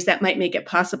in ways that might make it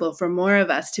possible for more of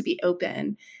us to be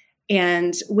open.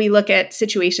 And we look at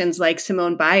situations like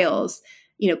Simone Biles,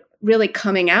 really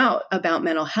coming out about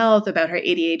mental health, about her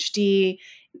ADHD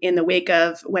in the wake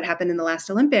of what happened in the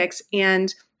last Olympics.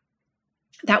 And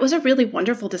that was a really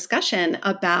wonderful discussion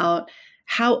about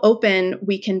how open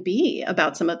we can be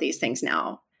about some of these things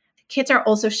now. Kids are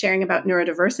also sharing about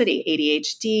neurodiversity,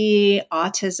 ADHD,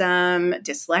 autism,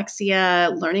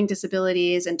 dyslexia, learning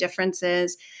disabilities, and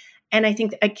differences. And I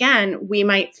think, again, we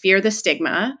might fear the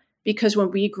stigma, because when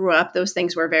we grew up, those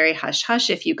things were very hush-hush.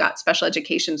 If you got special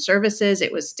education services,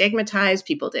 it was stigmatized.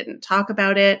 People didn't talk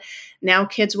about it. Now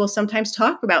kids will sometimes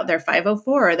talk about their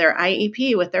 504 or their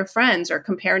IEP with their friends, or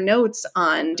compare notes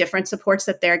on different supports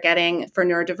that they're getting for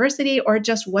neurodiversity, or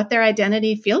just what their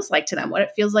identity feels like to them, what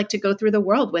it feels like to go through the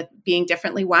world with being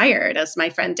differently wired, as my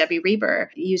friend Debbie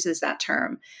Reber uses that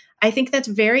term. I think that's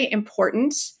very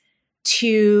important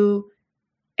to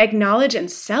acknowledge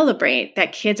and celebrate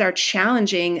that kids are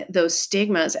challenging those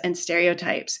stigmas and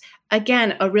stereotypes.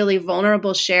 Again, a really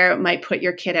vulnerable share might put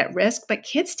your kid at risk, but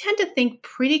kids tend to think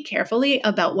pretty carefully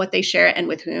about what they share and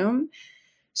with whom.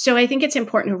 So I think it's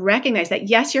important to recognize that,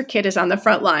 yes, your kid is on the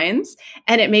front lines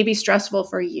and it may be stressful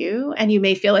for you, and you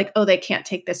may feel like, oh, they can't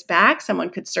take this back.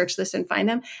 Someone could search this and find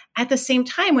them. At the same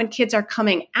time, when kids are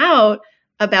coming out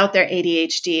about their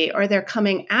ADHD or they're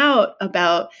coming out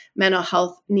about mental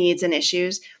health needs and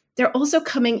issues, they're also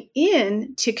coming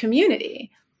in to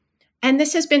community. And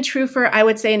this has been true for, I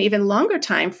would say, an even longer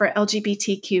time for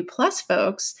LGBTQ plus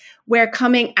folks, where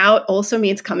coming out also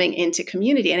means coming into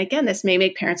community. And again, this may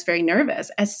make parents very nervous,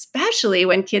 especially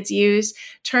when kids use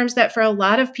terms that for a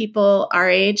lot of people our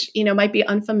age, might be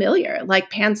unfamiliar, like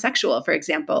pansexual, for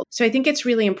example. So I think it's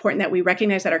really important that we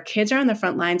recognize that our kids are on the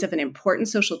front lines of an important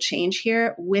social change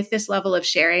here with this level of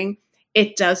sharing.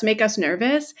 It does make us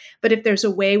nervous, but if there's a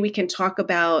way we can talk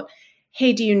about,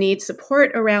 hey, do you need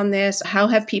support around this? How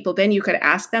have people been? You could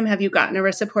ask them, have you gotten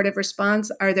a supportive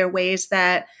response? Are there ways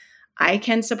that I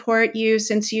can support you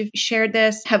since you've shared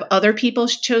this? Have other people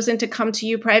chosen to come to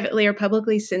you privately or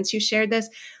publicly since you shared this?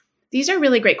 These are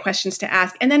really great questions to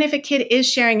ask. And then if a kid is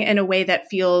sharing in a way that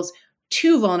feels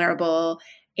too vulnerable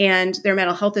and their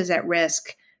mental health is at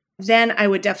risk, then I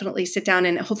would definitely sit down,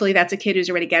 and hopefully that's a kid who's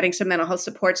already getting some mental health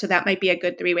support. So that might be a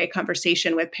good three-way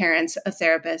conversation with parents, a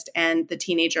therapist, and the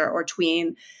teenager or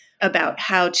tween about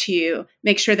how to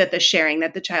make sure that the sharing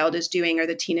that the child is doing or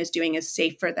the teen is doing is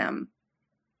safe for them.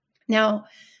 Now,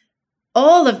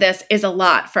 all of this is a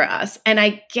lot for us, and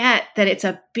I get that it's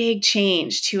a big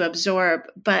change to absorb,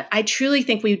 but I truly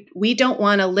think we don't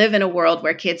want to live in a world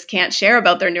where kids can't share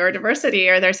about their neurodiversity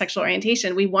or their sexual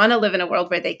orientation. We want to live in a world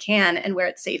where they can and where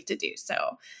it's safe to do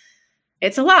so.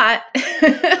 It's a lot.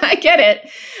 I get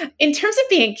it. In terms of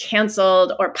being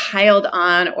canceled or piled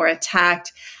on or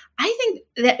attacked, I think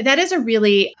that is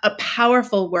a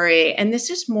powerful worry. And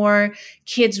this is more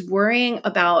kids worrying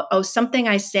about, something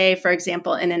I say, for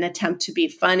example, in an attempt to be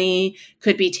funny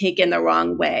could be taken the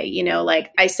wrong way.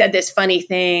 Like I said this funny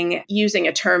thing using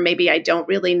a term maybe I don't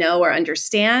really know or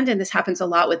understand. And this happens a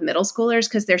lot with middle schoolers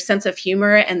because their sense of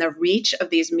humor and the reach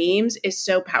of these memes is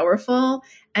so powerful.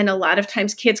 And a lot of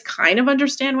times kids kind of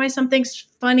understand why something's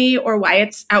funny or why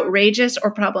it's outrageous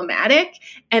or problematic.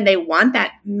 And they want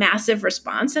that massive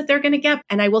response that they're going to get.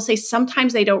 And I will say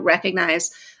sometimes they don't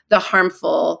recognize the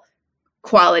harmful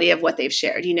quality of what they've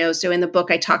shared. So in the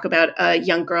book, I talk about a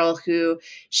young girl who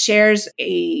shares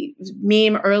a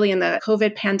meme early in the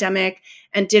COVID pandemic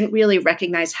and didn't really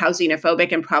recognize how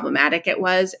xenophobic and problematic it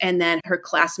was. And then her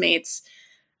classmates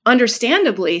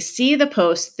understandably see the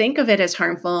post, think of it as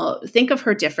harmful, think of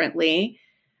her differently.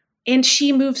 And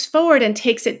she moves forward and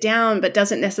takes it down, but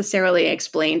doesn't necessarily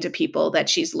explain to people that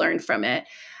she's learned from it.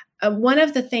 One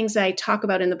of the things I talk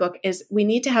about in the book is we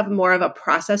need to have more of a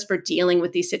process for dealing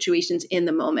with these situations in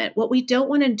the moment. What we don't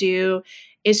want to do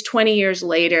is 20 years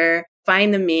later,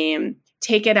 find the meme,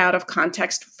 take it out of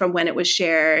context from when it was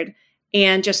shared,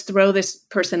 and just throw this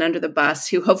person under the bus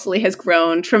who hopefully has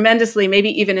grown tremendously, maybe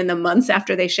even in the months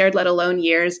after they shared, let alone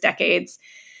years, decades.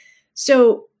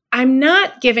 So I'm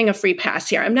not giving a free pass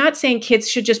here. I'm not saying kids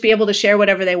should just be able to share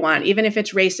whatever they want, even if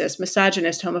it's racist,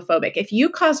 misogynist, homophobic. If you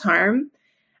cause harm,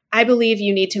 I believe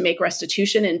you need to make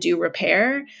restitution and do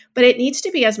repair, but it needs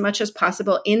to be as much as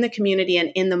possible in the community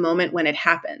and in the moment when it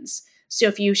happens. So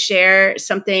if you share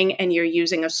something and you're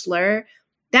using a slur,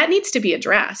 that needs to be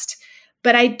addressed.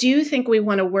 But I do think we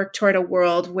want to work toward a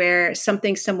world where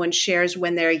something someone shares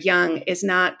when they're young is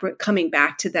not coming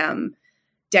back to them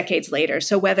decades later.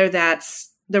 So whether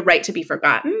that's the right to be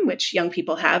forgotten, which young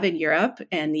people have in Europe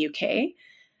and the UK,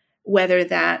 whether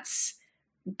that's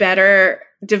better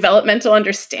developmental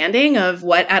understanding of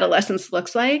what adolescence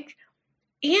looks like,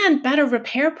 and better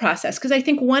repair process. Because I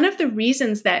think one of the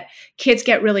reasons that kids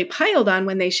get really piled on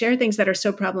when they share things that are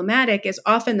so problematic is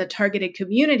often the targeted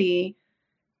community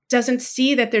doesn't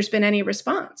see that there's been any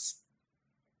response.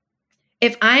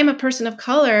 If I'm a person of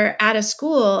color at a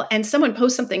school and someone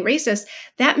posts something racist,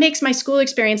 that makes my school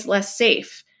experience less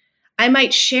safe. I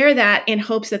might share that in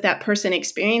hopes that that person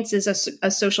experiences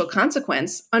a social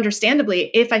consequence, understandably,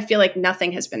 if I feel like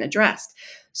nothing has been addressed.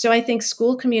 So I think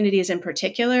school communities in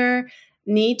particular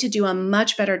need to do a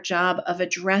much better job of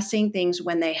addressing things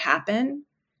when they happen,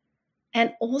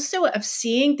 and also of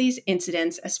seeing these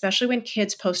incidents, especially when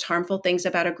kids post harmful things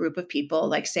about a group of people,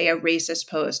 like say a racist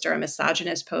post or a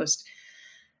misogynist post.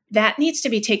 That needs to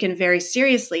be taken very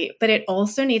seriously, but it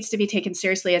also needs to be taken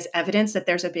seriously as evidence that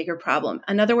there's a bigger problem.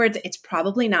 In other words, it's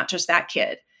probably not just that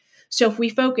kid. So if we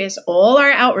focus all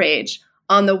our outrage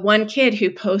on the one kid who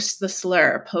posts the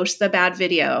slur, posts the bad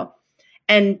video,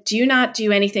 and do not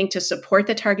do anything to support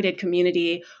the targeted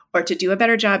community or to do a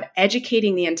better job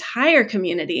educating the entire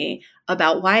community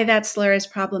about why that slur is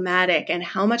problematic and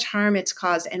how much harm it's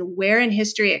caused and where in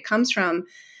history it comes from,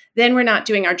 then we're not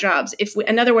doing our jobs.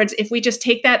 In other words, if we just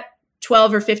take that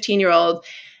 12 or 15-year-old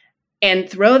and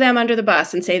throw them under the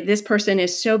bus and say, this person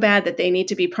is so bad that they need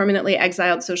to be permanently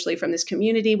exiled socially from this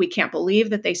community. We can't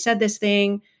believe that they said this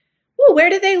thing. Well,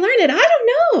 where did they learn it? I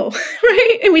don't know,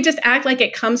 right? And we just act like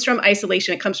it comes from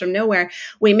isolation. It comes from nowhere.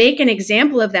 We make an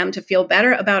example of them to feel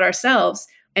better about ourselves.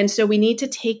 And so we need to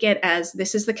take it as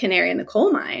this is the canary in the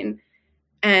coal mine.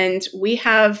 And we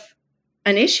have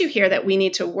an issue here that we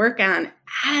need to work on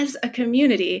as a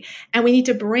community. And we need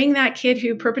to bring that kid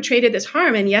who perpetrated this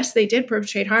harm. And yes, they did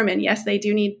perpetrate harm. And yes, they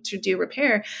do need to do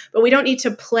repair. But we don't need to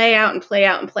play out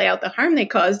the harm they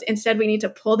caused. Instead, we need to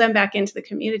pull them back into the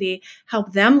community,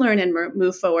 help them learn and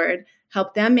move forward,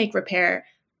 help them make repair,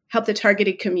 help the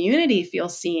targeted community feel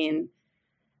seen,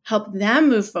 help them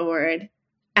move forward,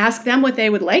 ask them what they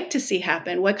would like to see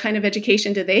happen. What kind of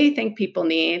education do they think people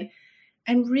need?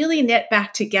 And really knit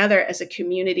back together as a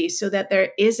community so that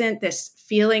there isn't this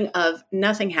feeling of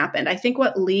nothing happened. I think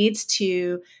what leads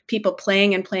to people playing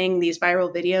these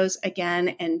viral videos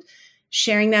again and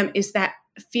sharing them is that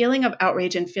feeling of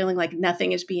outrage and feeling like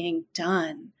nothing is being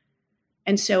done.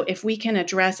 And so if we can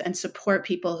address and support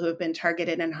people who have been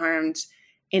targeted and harmed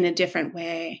in a different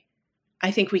way, I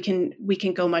think we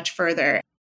can go much further.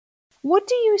 What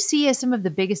do you see as some of the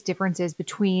biggest differences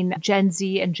between Gen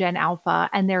Z and Gen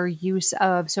Alpha and their use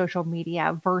of social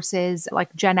media versus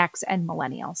like Gen X and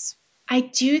millennials? I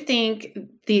do think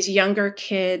these younger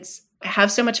kids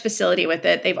have so much facility with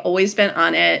it. They've always been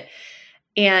on it.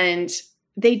 And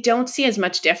they don't see as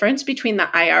much difference between the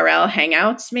IRL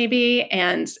hangouts maybe,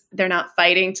 and they're not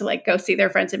fighting to like go see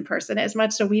their friends in person as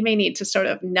much. So we may need to sort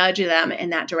of nudge them in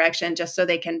that direction just so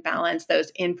they can balance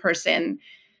those in-person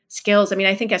skills. I mean,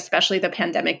 I think especially the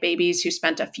pandemic babies who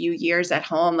spent a few years at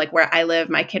home, like where I live,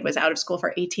 my kid was out of school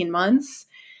for 18 months.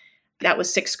 That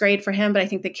was 6th grade for him. But I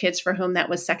think the kids for whom that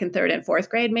was 2nd, 3rd, and 4th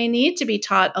grade may need to be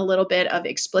taught a little bit of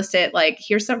explicit, like,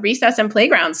 here's some recess and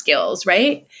playground skills,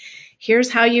 right?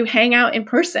 Here's how you hang out in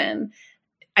person.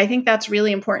 I think that's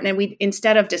really important. And we,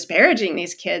 instead of disparaging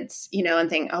these kids, and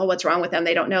think, oh, what's wrong with them?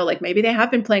 They don't know. Like maybe they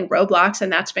have been playing Roblox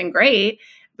and that's been great,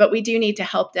 but we do need to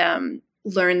help them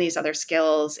learn these other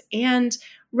skills and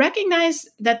recognize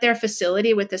that their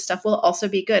facility with this stuff will also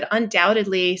be good.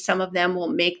 Undoubtedly, some of them will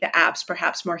make the apps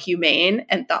perhaps more humane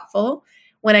and thoughtful.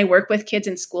 When I work with kids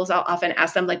in schools, I'll often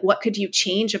ask them, like, what could you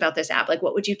change about this app? Like,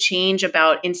 what would you change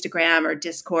about Instagram or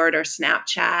Discord or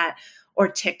Snapchat or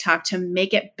TikTok to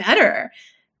make it better?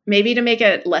 Maybe to make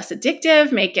it less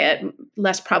addictive, make it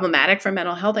less problematic for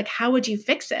mental health. Like, how would you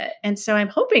fix it? And so I'm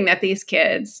hoping that these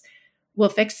kids will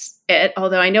fix it.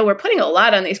 Although I know we're putting a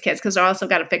lot on these kids because they're also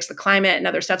got to fix the climate and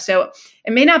other stuff. So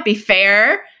it may not be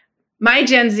fair. My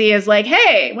Gen Z is like,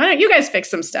 hey, why don't you guys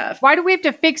fix some stuff? Why do we have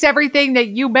to fix everything that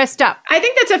you messed up? I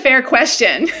think that's a fair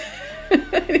question.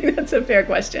 I think that's a fair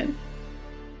question.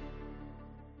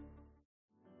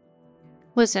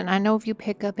 Listen, I know if you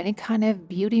pick up any kind of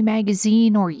beauty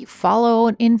magazine or you follow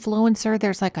an influencer,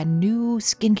 there's like a new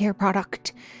skincare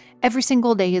product every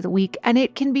single day of the week, and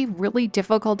it can be really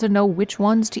difficult to know which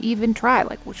ones to even try,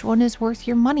 like which one is worth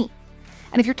your money.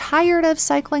 And if you're tired of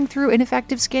cycling through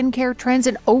ineffective skincare trends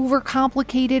and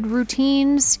overcomplicated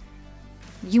routines,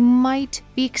 you might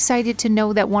be excited to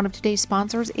know that one of today's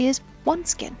sponsors is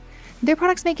OneSkin. Their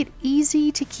products make it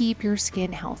easy to keep your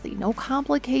skin healthy. No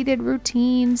complicated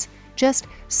routines, just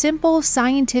simple,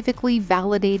 scientifically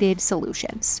validated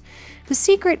solutions. The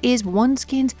secret is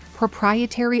OneSkin's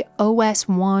proprietary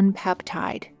OS1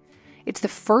 peptide. It's the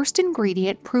first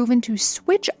ingredient proven to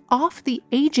switch off the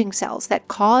aging cells that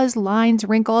cause lines,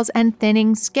 wrinkles, and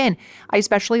thinning skin. I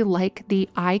especially like the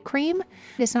eye cream.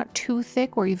 It's not too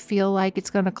thick where you feel like it's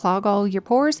going to clog all your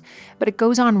pores, but it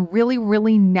goes on really,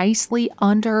 really nicely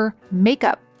under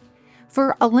makeup.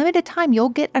 For a limited time, you'll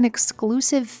get an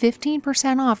exclusive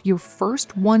 15% off your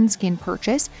first OneSkin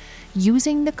purchase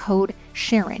using the code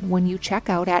Sharon when you check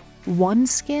out at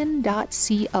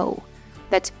oneskin.co.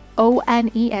 That's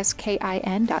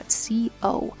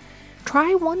oneskin.co.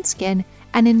 Try OneSkin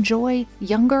and enjoy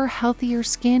younger, healthier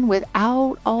skin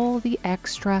without all the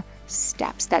extra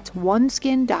steps. That's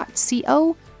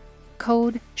oneskin.co,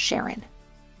 code Sharon.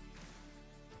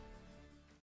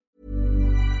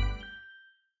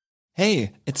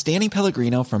 Hey, it's Danny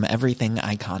Pellegrino from Everything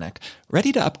Iconic.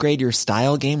 Ready to upgrade your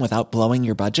style game without blowing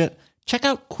your budget? Check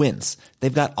out Quince.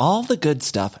 They've got all the good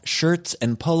stuff, shirts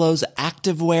and polos,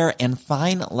 activewear, and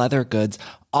fine leather goods,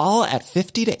 all at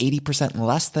 50 to 80%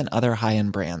 less than other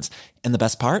high-end brands. And the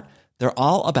best part? They're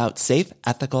all about safe,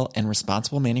 ethical, and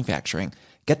responsible manufacturing.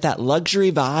 Get that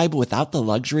luxury vibe without the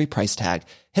luxury price tag.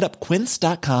 Hit up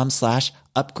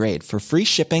quince.com/upgrade for free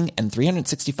shipping and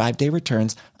 365-day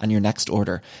returns on your next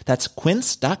order. That's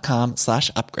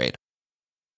quince.com/upgrade.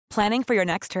 Planning for your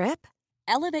next trip?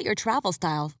 Elevate your travel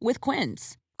style with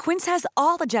Quince. Quince has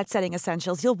all the jet-setting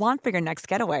essentials you'll want for your next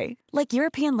getaway, like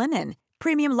European linen,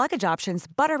 premium luggage options,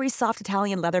 buttery soft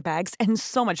Italian leather bags, and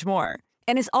so much more.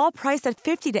 And is all priced at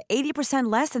 50 to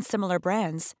 80% less than similar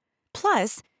brands.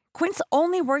 Plus, Quince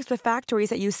only works with factories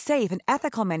that use safe and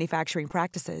ethical manufacturing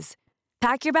practices.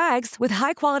 Pack your bags with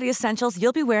high-quality essentials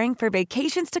you'll be wearing for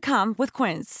vacations to come with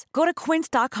Quince. Go to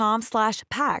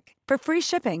quince.com/pack for free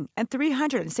shipping and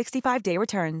 365-day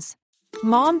returns.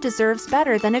 Mom deserves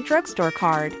better than a drugstore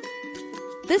card.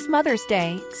 This Mother's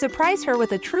Day, surprise her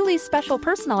with a truly special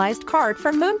personalized card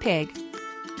from Moonpig.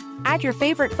 Add your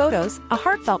favorite photos, a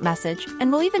heartfelt message,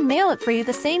 and we'll even mail it for you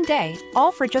the same day,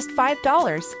 all for just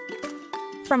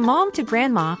 $5. From mom to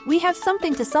grandma, we have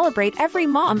something to celebrate every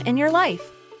mom in your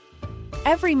life.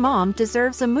 Every mom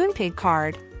deserves a Moonpig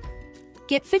card.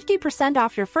 Get 50%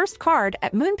 off your first card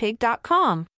at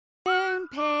moonpig.com.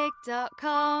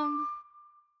 Moonpig.com.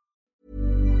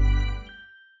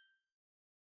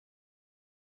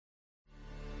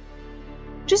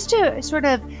 Just to sort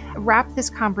of wrap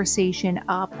this conversation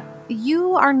up,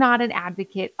 you are not an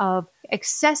advocate of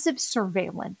excessive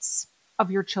surveillance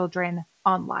of your children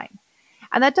online.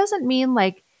 And that doesn't mean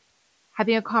like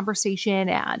having a conversation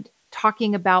and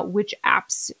talking about which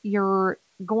apps you're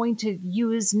going to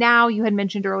use now. You had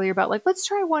mentioned earlier about like, let's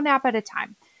try one app at a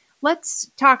time. Let's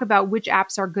talk about which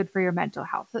apps are good for your mental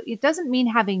health. It doesn't mean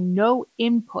having no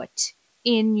input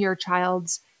in your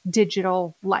child's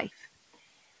digital life.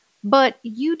 But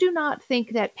you do not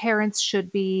think that parents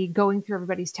should be going through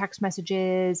everybody's text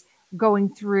messages,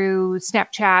 going through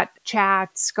Snapchat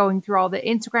chats, going through all the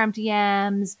Instagram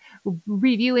DMs,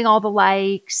 reviewing all the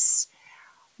likes.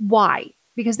 Why?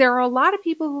 Because there are a lot of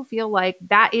people who feel like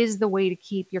that is the way to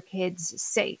keep your kids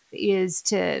safe, is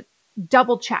to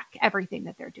double check everything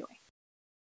that they're doing.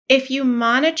 If you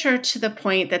monitor to the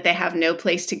point that they have no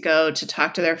place to go to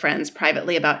talk to their friends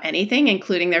privately about anything,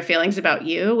 including their feelings about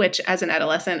you, which as an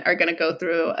adolescent are going to go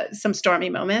through some stormy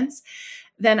moments,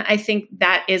 then I think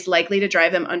that is likely to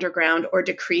drive them underground or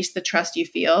decrease the trust you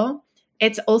feel.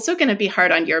 It's also going to be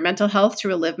hard on your mental health to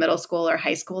relive middle school or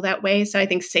high school that way. So I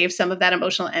think save some of that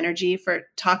emotional energy for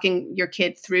talking your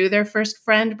kid through their first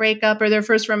friend breakup or their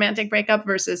first romantic breakup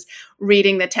versus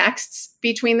reading the texts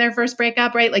between their first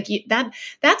breakup, right? Like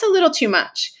that's a little too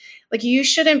much. Like you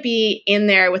shouldn't be in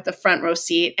there with the front row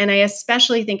seat. And I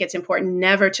especially think it's important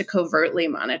never to covertly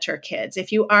monitor kids.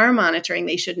 If you are monitoring,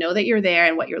 they should know that you're there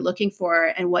and what you're looking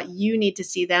for and what you need to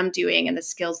see them doing and the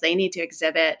skills they need to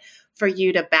exhibit for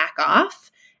you to back off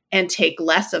and take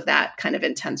less of that kind of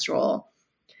intense role.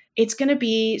 It's going to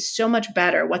be so much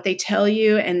better what they tell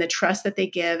you and the trust that they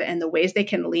give and the ways they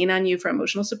can lean on you for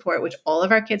emotional support, which all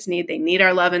of our kids need. They need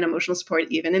our love and emotional support,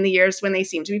 even in the years when they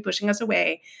seem to be pushing us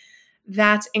away.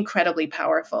 That's incredibly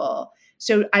powerful.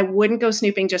 So I wouldn't go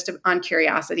snooping just on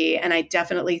curiosity. And I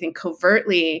definitely think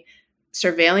covertly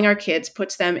surveilling our kids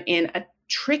puts them in a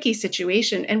tricky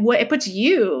situation. And what it puts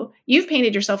you've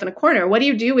painted yourself in a corner. What do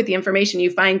you do with the information you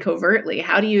find covertly?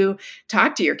 How do you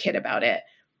talk to your kid about it?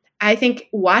 I think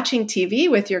watching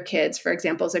TV with your kids, for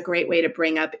example, is a great way to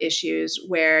bring up issues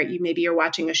where maybe you're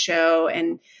watching a show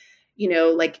and,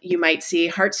 like you might see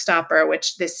Heartstopper,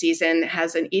 which this season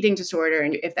has an eating disorder.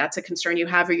 And if that's a concern you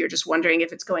have, or you're just wondering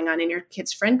if it's going on in your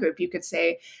kid's friend group, you could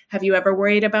say, have you ever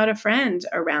worried about a friend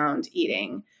around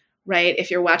eating? Right? If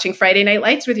you're watching Friday Night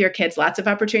Lights with your kids, lots of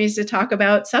opportunities to talk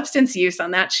about substance use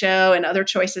on that show and other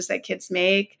choices that kids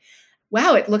make.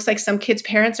 Wow, it looks like some kids'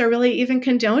 parents are really even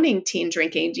condoning teen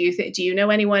drinking. Do you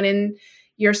know anyone in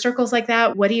your circles like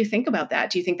that? What do you think about that?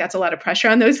 Do you think that's a lot of pressure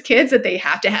on those kids that they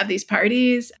have to have these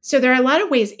parties? So there are a lot of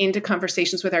ways into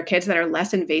conversations with our kids that are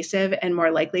less invasive and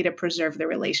more likely to preserve the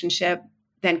relationship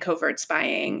than covert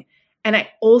spying. And I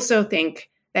also think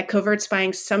that covert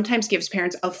spying sometimes gives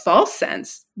parents a false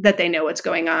sense that they know what's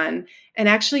going on, and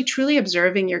actually truly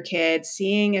observing your kids,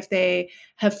 seeing if they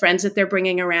have friends that they're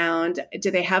bringing around. Do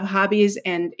they have hobbies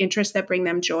and interests that bring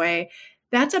them joy?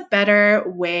 That's a better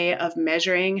way of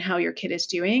measuring how your kid is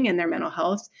doing and their mental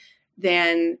health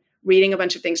than reading a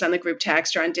bunch of things on the group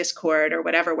text or on Discord or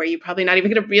whatever, where you're probably not even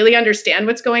going to really understand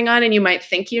what's going on. And you might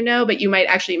think you know, but you might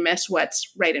actually miss what's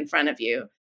right in front of you.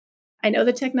 I know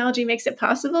the technology makes it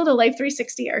possible to Life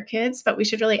 360 our kids, but we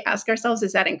should really ask ourselves,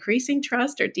 is that increasing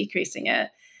trust or decreasing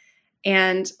it?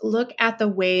 And look at the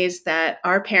ways that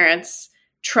our parents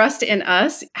trust in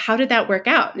us. How did that work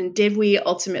out? And did we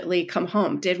ultimately come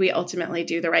home? Did we ultimately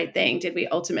do the right thing? Did we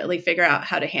ultimately figure out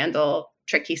how to handle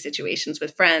tricky situations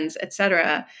with friends, et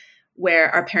cetera, where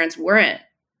our parents weren't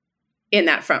in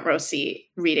that front row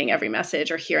seat reading every message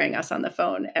or hearing us on the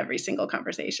phone every single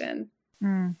conversation?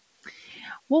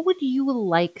 what would you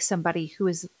like somebody who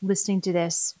is listening to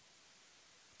this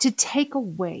to take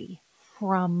away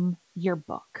from your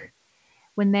book?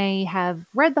 When they have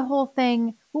read the whole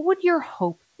thing, what would your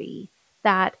hope be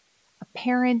that a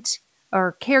parent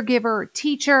or caregiver, or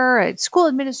teacher, a school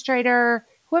administrator,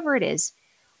 whoever it is,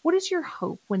 what is your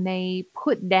hope when they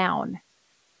put down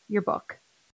your book?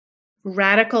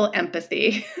 Radical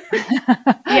empathy.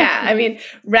 Yeah, I mean,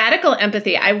 radical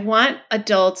empathy. I want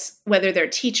adults, whether they're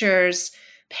teachers,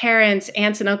 parents,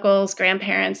 aunts and uncles,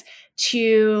 grandparents,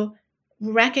 to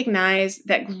recognize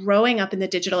that growing up in the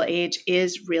digital age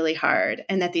is really hard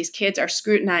and that these kids are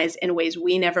scrutinized in ways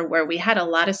we never were. We had a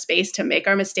lot of space to make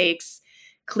our mistakes,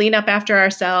 clean up after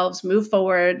ourselves, move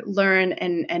forward, learn,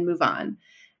 and move on.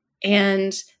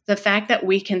 And the fact that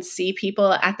we can see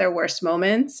people at their worst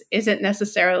moments isn't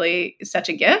necessarily such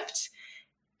a gift.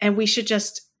 And we should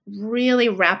just really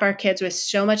wrap our kids with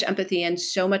so much empathy and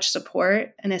so much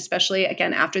support. And especially,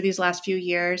 again, after these last few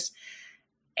years,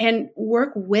 and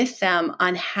work with them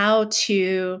on how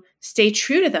to stay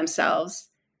true to themselves,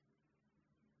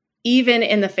 even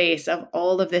in the face of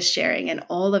all of this sharing and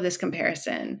all of this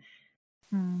comparison.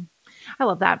 I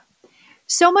love that.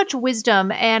 So much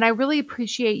wisdom, and I really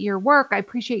appreciate your work. I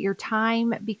appreciate your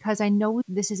time because I know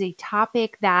this is a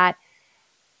topic that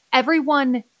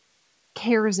everyone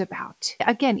cares about.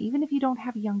 Again, even if you don't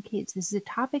have young kids, this is a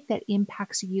topic that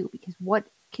impacts you because what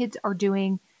kids are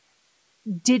doing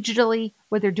digitally,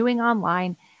 what they're doing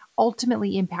online,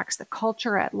 ultimately impacts the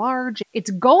culture at large.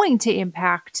 It's going to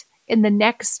impact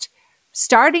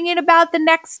starting in about the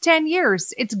next 10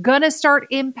 years. It's going to start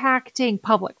impacting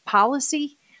public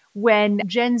policy. When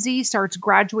Gen Z starts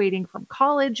graduating from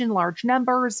college in large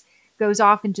numbers, goes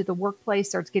off into the workplace,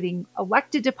 starts getting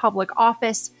elected to public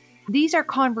office, these are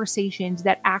conversations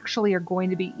that actually are going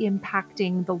to be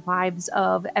impacting the lives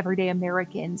of everyday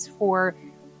Americans for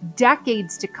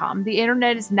decades to come. The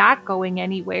internet is not going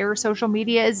anywhere. Social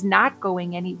media is not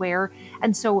going anywhere.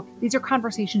 And so these are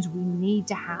conversations we need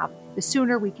to have. The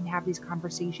sooner we can have these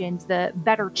conversations, the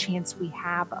better chance we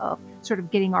have of sort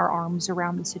of getting our arms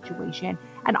around the situation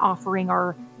and offering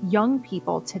our young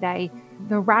people today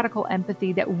the radical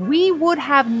empathy that we would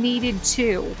have needed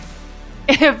to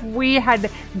if we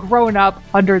had grown up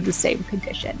under the same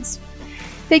conditions.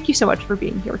 Thank you so much for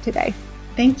being here today.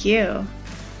 Thank you.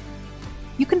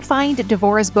 You can find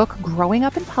Devorah's book, Growing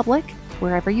Up in Public,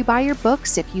 wherever you buy your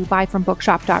books. If you buy from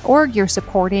bookshop.org, you're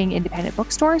supporting independent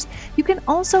bookstores. You can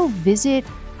also visit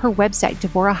her website,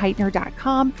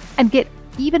 devorahheitner.com, and get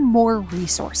even more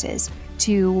resources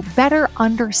to better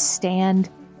understand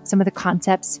some of the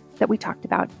concepts that we talked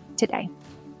about today.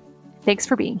 Thanks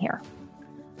for being here.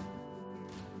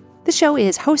 The show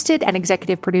is hosted and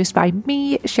executive produced by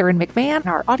me, Sharon McMahon.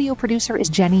 Our audio producer is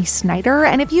Jenny Snyder.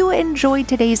 And if you enjoyed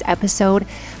today's episode,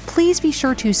 please be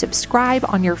sure to subscribe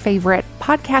on your favorite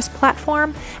podcast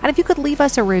platform. And if you could leave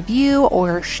us a review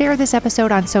or share this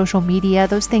episode on social media,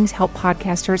 those things help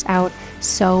podcasters out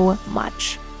so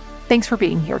much. Thanks for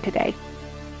being here today.